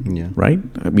 Yeah. Right?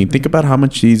 I mean, think about how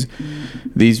much these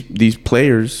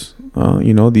players,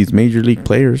 these major league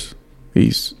players,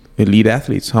 these elite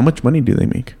athletes, how much money do they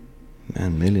make?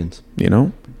 Man, millions.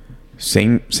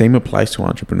 Same applies to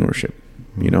entrepreneurship,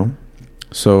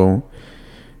 So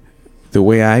the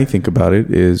way I think about it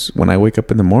is when I wake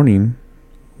up in the morning,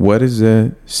 what is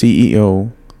the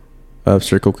CEO of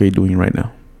Circle K doing right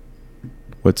now?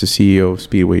 What's the CEO of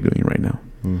Speedway doing right now?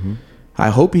 Mm-hmm. I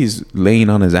hope he's laying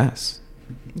on his ass.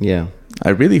 Yeah. I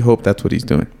really hope that's what he's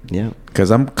doing. Yeah.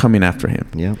 Because I'm coming after him.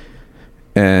 Yeah.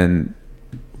 And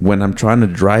when I'm trying to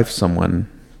drive someone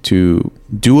to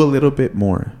do a little bit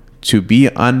more, to be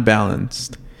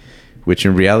unbalanced, which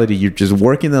in reality you're just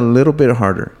working a little bit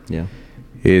harder, yeah,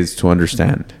 is to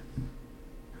understand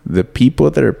the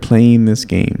people that are playing this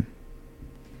game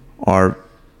are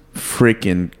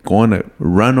freaking going to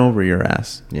run over your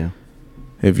ass. Yeah.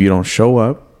 If you don't show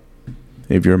up,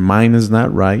 if your mind is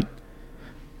not right,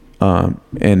 and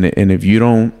if you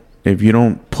don't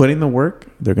put in the work,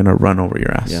 they're gonna run over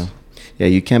your ass. Yeah, yeah.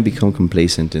 You can't become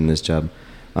complacent in this job.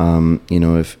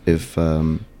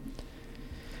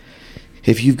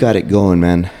 If you've got it going,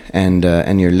 man,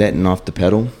 and you're letting off the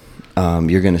pedal,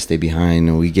 you're gonna stay behind.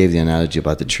 And we gave the analogy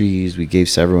about the trees. We gave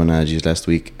several analogies last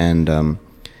week, and I'm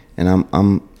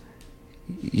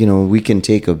we can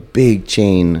take a big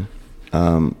chain,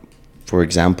 for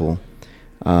example,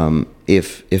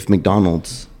 if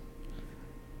McDonald's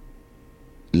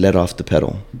let off the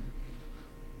pedal,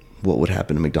 what would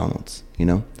happen to McDonald's?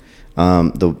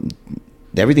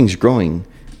 Everything's growing,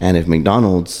 and if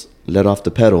McDonald's let off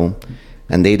the pedal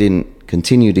and they didn't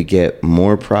continue to get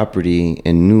more property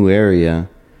in new area,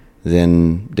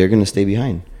 then they're going to stay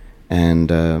behind. And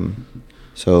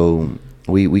so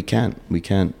we can't you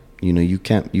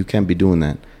can't be doing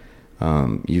that.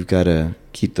 You've got to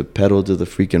keep the pedal to the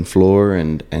freaking floor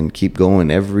and keep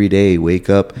going every day. Wake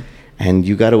up, and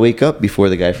you got to wake up before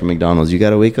the guy from McDonald's. You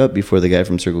got to wake up before the guy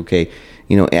from Circle K.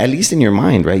 At least in your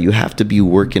mind, right? You have to be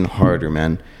working harder,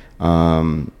 man.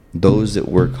 Those that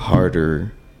work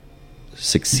harder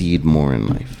succeed more in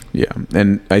life. Yeah,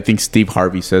 and I think Steve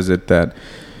Harvey says it, that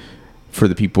for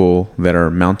the people that are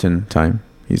mountain time,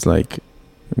 he's like,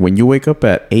 when you wake up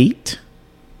at 8,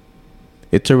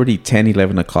 it's already 10,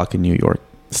 11 o'clock in New York.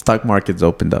 The stock market's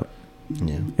opened up.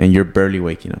 Yeah. And you're barely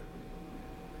waking up.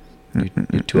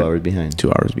 You're 2 hours behind.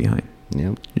 2 hours behind.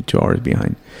 Yep. You're 2 hours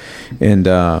behind. And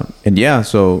yeah,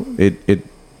 so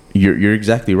you're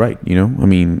exactly right. I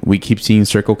mean, we keep seeing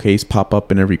Circle K's pop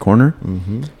up in every corner.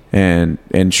 Mm-hmm.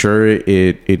 And sure,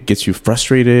 it gets you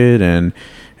frustrated, and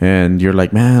you're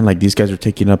like, man, like these guys are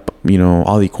taking up,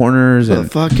 all the corners. But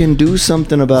and fucking do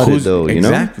something about it, though.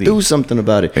 Exactly. Do something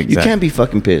about it. Exactly. You can't be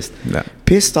fucking pissed. No.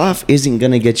 Pissed off isn't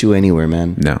gonna get you anywhere,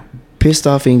 man. No. Pissed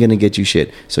off ain't gonna get you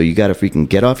shit. So you gotta freaking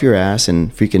get off your ass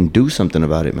and freaking do something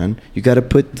about it, man. You gotta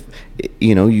put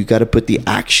the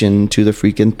action to the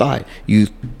freaking thought. You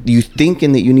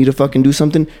thinking that you need to fucking do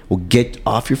something? Well, get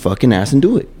off your fucking ass and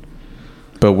do it.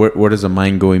 But where does the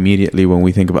mind go immediately when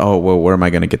we think about, where am I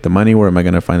going to get the money? Where am I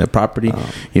going to find the property?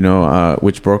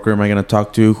 Which broker am I going to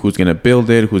talk to? Who's going to build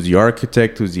it? Who's the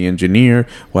architect? Who's the engineer?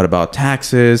 What about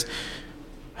taxes?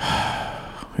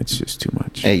 It's just too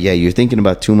much. Hey, yeah, you're thinking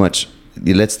about too much.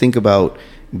 Let's think about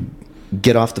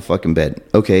get off the fucking bed.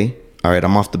 Okay, all right,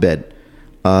 I'm off the bed.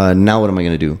 Now what am I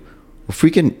going to do? Well,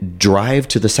 freaking drive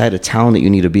to the side of town that you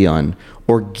need to be on,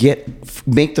 or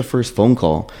make the first phone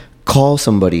call. Call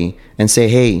somebody and say,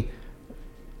 hey,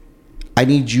 I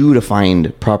need you to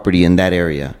find property in that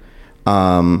area.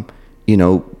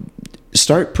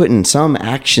 Start putting some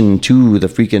action to the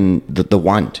freaking the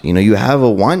want. You have a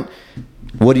want.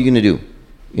 What are you gonna do?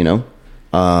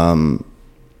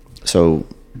 So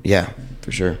yeah,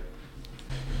 for sure.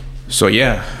 So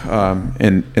yeah,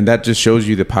 and that just shows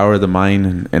you the power of the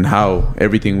mind, and how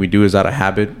everything we do is out of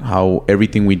habit. How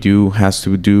everything we do has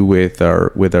to do with our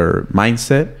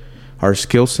mindset, our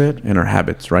skill set, and our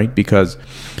habits, right? Because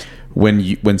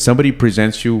when somebody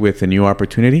presents you with a new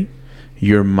opportunity,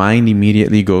 your mind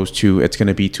immediately goes to, it's going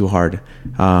to be too hard.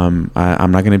 I'm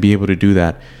not going to be able to do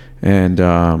that, and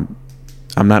I'm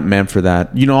not meant for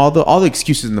that. All the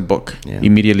excuses in the book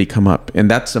immediately come up, and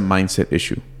that's a mindset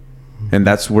issue, and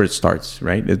that's where it starts,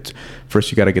 right? It's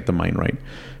first you got to get the mind right,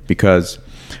 because,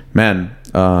 man.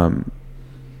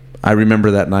 I remember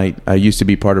that night. I used to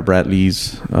be part of Brad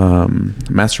Lee's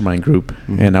mastermind group,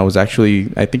 and I was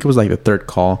actually, I think it was like the third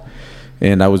call,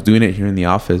 and I was doing it here in the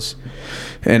office,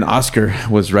 and Oscar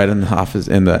was right in the office,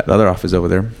 in the other office over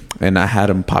there, and I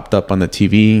had him popped up on the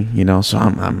TV, so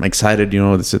I'm excited.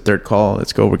 This is the third call.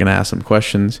 Let's go. We're gonna ask some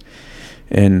questions,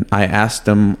 and I asked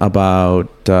him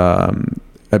about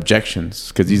objections,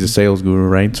 because he's a sales guru,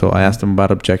 right? So I asked him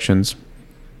about objections,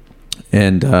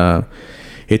 and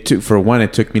it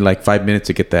took me like 5 minutes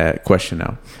to get that question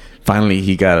out. Finally,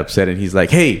 he got upset and he's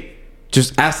like, "Hey,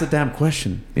 just ask the damn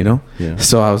question," you know? Yeah.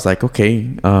 So I was like, okay,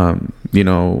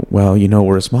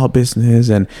 we're a small business.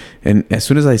 And as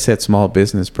soon as I said small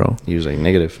business, bro, He was like,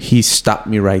 negative. he stopped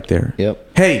me right there.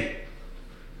 Yep. Hey,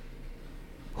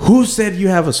 who said you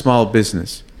have a small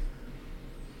business?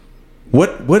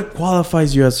 What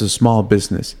qualifies you as a small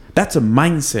business? That's a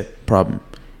mindset problem.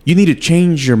 You need to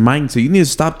change your mindset. You need to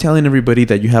stop telling everybody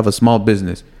that you have a small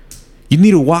business. You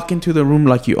need to walk into the room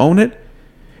like you own it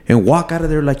and walk out of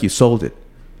there like you sold it.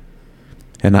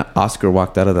 And Oscar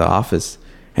walked out of the office,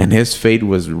 and his face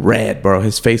was red, bro.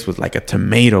 His face was like a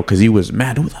tomato because he was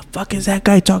mad. Who the fuck is that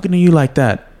guy talking to you like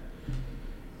that?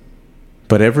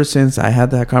 But ever since I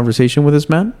had that conversation with this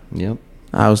man, Yep.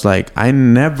 I was like, I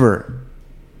never,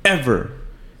 ever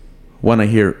want to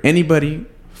hear anybody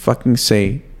fucking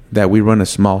say that we run a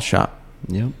small shop.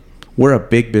 Yep. We're a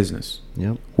big business.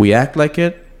 Yep. We act like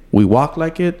it. We walk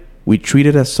like it. We treat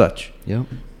it as such. Yep.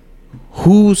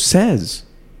 Who says?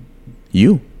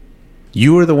 You.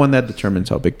 You are the one that determines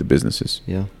how big the business is.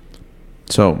 Yeah.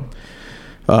 So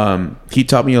he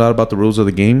taught me a lot about the rules of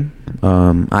the game.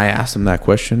 I asked him that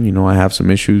question. You know, I have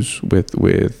some issues with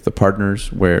the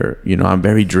partners where, you know, I'm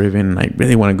very driven. I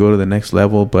really want to go to the next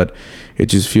level, but it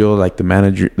just feels like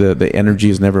the energy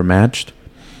is never matched.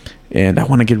 And I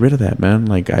want to get rid of that, man.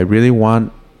 Like, I really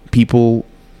want people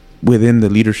within the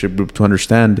leadership group to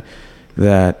understand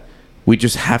that we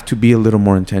just have to be a little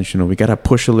more intentional. We got to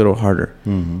push a little harder.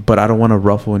 Mm-hmm. But I don't want to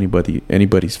ruffle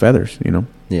anybody's feathers, you know?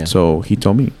 Yeah. So he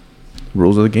told me,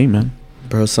 rules of the game, man.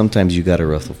 Bro, sometimes you got to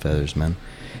ruffle feathers, man.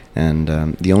 And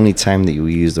the only time that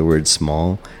we use the word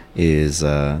small is...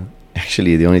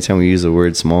 actually, the only time we use the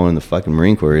word small in the fucking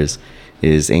Marine Corps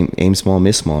is aim small,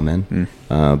 miss small, man.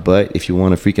 But if you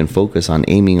want to freaking focus on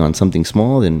aiming on something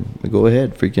small, then go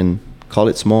ahead. Freaking call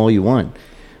it small all you want.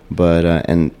 But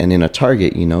and in a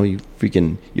target, you know, you're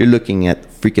looking at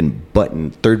freaking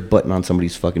third button on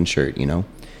somebody's fucking shirt, you know,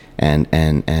 and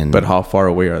but how far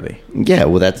away are they? Yeah,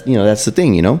 well, that's the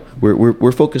thing, you know,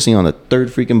 we're focusing on the third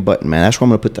freaking button, man. That's where I'm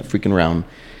gonna put that freaking round,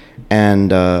 and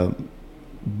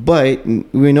but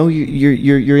we know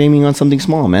you're aiming on something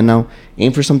small, man. Now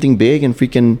aim for something big and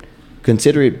freaking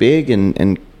consider it big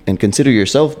and consider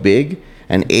yourself big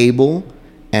and able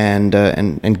and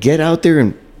get out there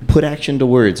and put action to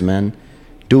words, man.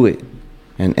 Do it,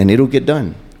 and it'll get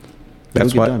done.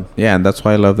 That's why. Yeah, and that's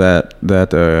why I love that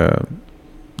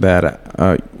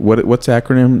what's the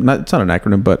acronym? It's not an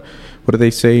acronym, but what do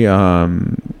they say?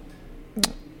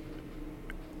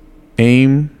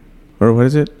 Aim, or what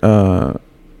is it?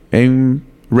 Aim,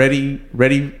 ready,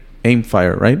 aim,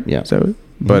 fire. Right? Yeah. So,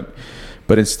 but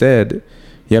instead,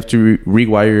 you have to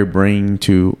rewire your brain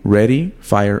to ready,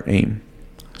 fire, aim.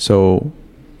 So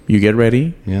you get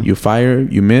ready, you fire,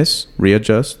 you miss,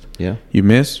 readjust. Yeah. You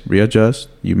miss, readjust,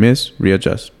 you miss,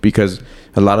 readjust. Because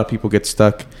a lot of people get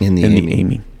stuck in the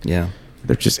aiming. Yeah.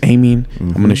 They're just aiming. Mm-hmm.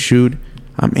 I'm going to shoot.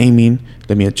 I'm aiming.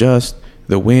 Let me adjust.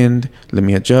 The wind. Let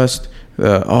me adjust.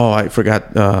 I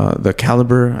forgot the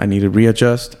caliber. I need to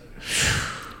readjust.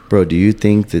 Bro, do you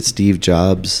think that Steve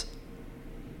Jobs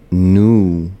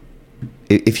knew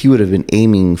if he would have been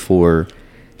aiming for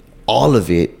all of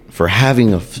it, for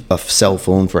having a cell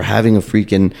phone, for having a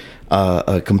freaking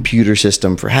a computer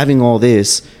system, for having all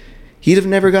this, he'd have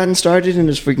never gotten started in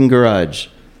his freaking garage,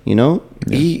 you know?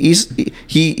 Yeah. He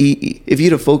if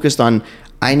he'd have focused on,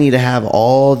 I need to have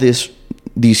all these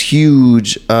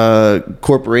huge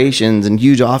corporations and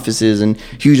huge offices and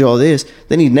huge all this,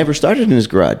 then he'd never started in his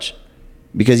garage,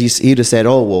 because he'd have said,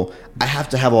 oh, well, I have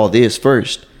to have all this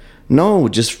first. No,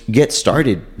 just get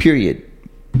started, period.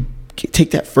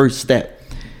 Take that first step.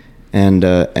 And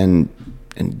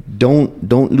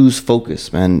don't lose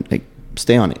focus, man. Like,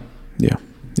 stay on it. Yeah.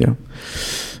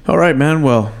 All right, man.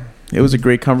 Well, it was a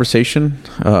great conversation.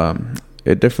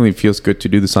 It definitely feels good to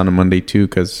do this on a Monday too,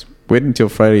 because waiting until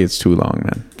Friday, it's too long,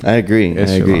 man. I agree.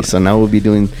 So now we'll be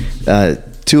doing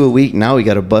 2 a week. Now we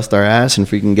got to bust our ass and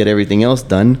freaking get everything else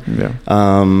done. Yeah.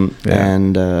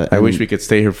 And I wish we could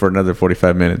stay here for another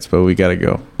 45 minutes, but we got to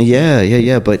go.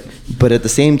 Yeah. But at the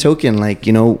same token, like,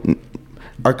 you know,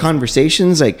 our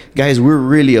conversations, like, guys, we're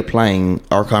really applying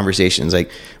our conversations.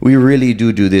 Like, we really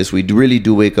do this. We really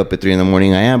do wake up at 3 a.m. I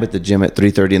am at the gym at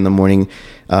 3:30 in the morning.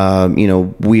 You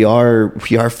know, we are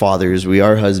fathers. We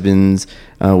are husbands.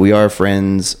 We are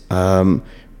friends.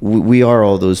 We are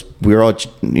all those. We're all,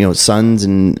 you know, sons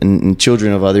and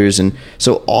children of others. And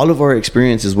so all of our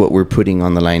experience is what we're putting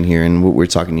on the line here, and what we're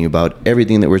talking to you about.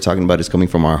 Everything that we're talking about is coming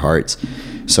from our hearts.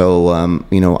 So,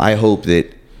 you know, I hope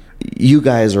that you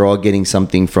guys are all getting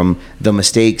something from the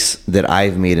mistakes that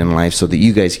I've made in life so that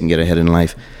you guys can get ahead in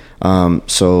life.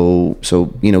 So,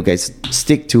 you know, guys,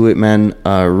 stick to it, man.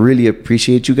 Really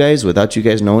appreciate you guys. Without you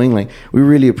guys knowing, like, we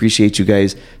really appreciate you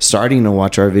guys starting to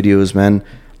watch our videos, man.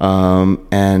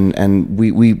 And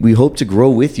we hope to grow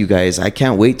with you guys. I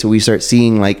can't wait till we start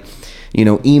seeing, like, you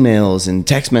know, emails and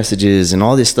text messages and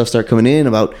all this stuff start coming in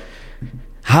about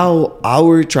how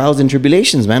our trials and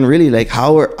tribulations, man, really, like,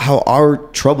 how our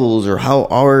troubles or how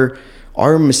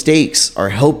our mistakes are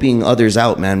helping others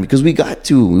out, man, because we got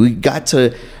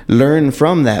to learn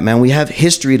from that, man. We have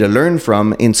history to learn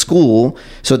from in school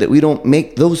so that we don't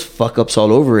make those fuck ups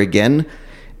all over again.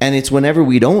 And it's whenever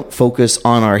we don't focus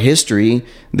on our history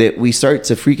that we start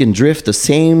to freaking drift the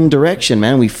same direction,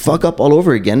 man. We fuck up all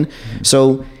over again.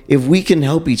 So if we can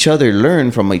help each other learn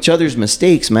from each other's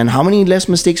mistakes, man, how many less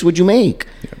mistakes would you make?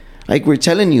 Yeah. Like, we're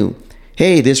telling you,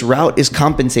 hey, this route is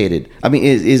compensated. I mean,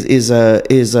 this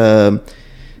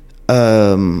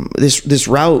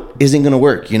route isn't gonna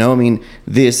work. You know, I mean,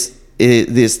 this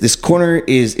corner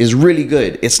is really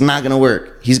good. It's not gonna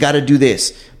work. He's got to do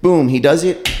this. Boom, he does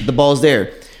it. The ball's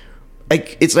there.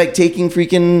 Like, it's like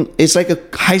it's like a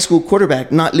high school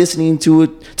quarterback not listening to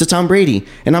Tom Brady.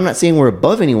 And I'm not saying we're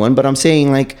above anyone, but I'm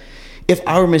saying, like, if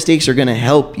our mistakes are gonna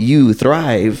help you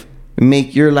thrive,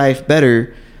 make your life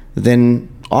better, then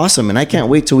awesome. And I can't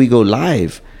wait till we go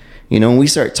live, you know, and we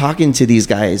start talking to these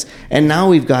guys. And now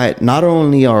we've got not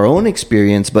only our own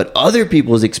experience, but other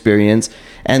people's experience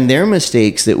and their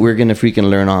mistakes that we're going to freaking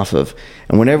learn off of.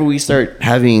 And whenever we start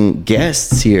having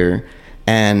guests here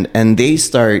and they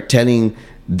start telling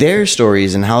their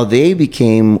stories and how they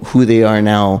became who they are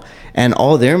now and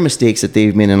all their mistakes that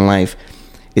they've made in life,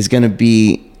 is going to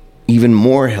be even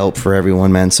more help for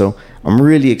everyone, man. So I'm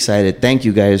really excited. Thank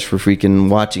you guys for freaking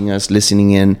watching us,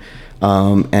 listening in.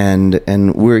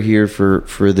 And we're here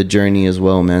for the journey as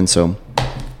well, man. So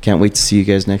can't wait to see you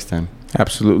guys next time.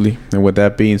 Absolutely. And with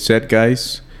that being said,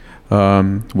 guys,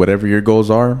 whatever your goals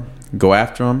are, go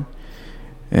after them,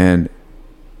 and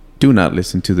do not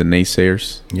listen to the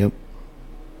naysayers. Yep.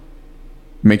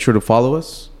 Make sure to follow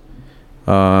us,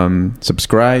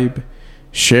 subscribe,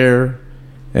 share,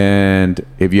 and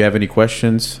if you have any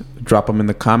questions, drop them in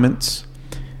the comments.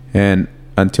 And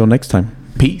until next time,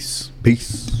 peace.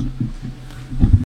 Peace.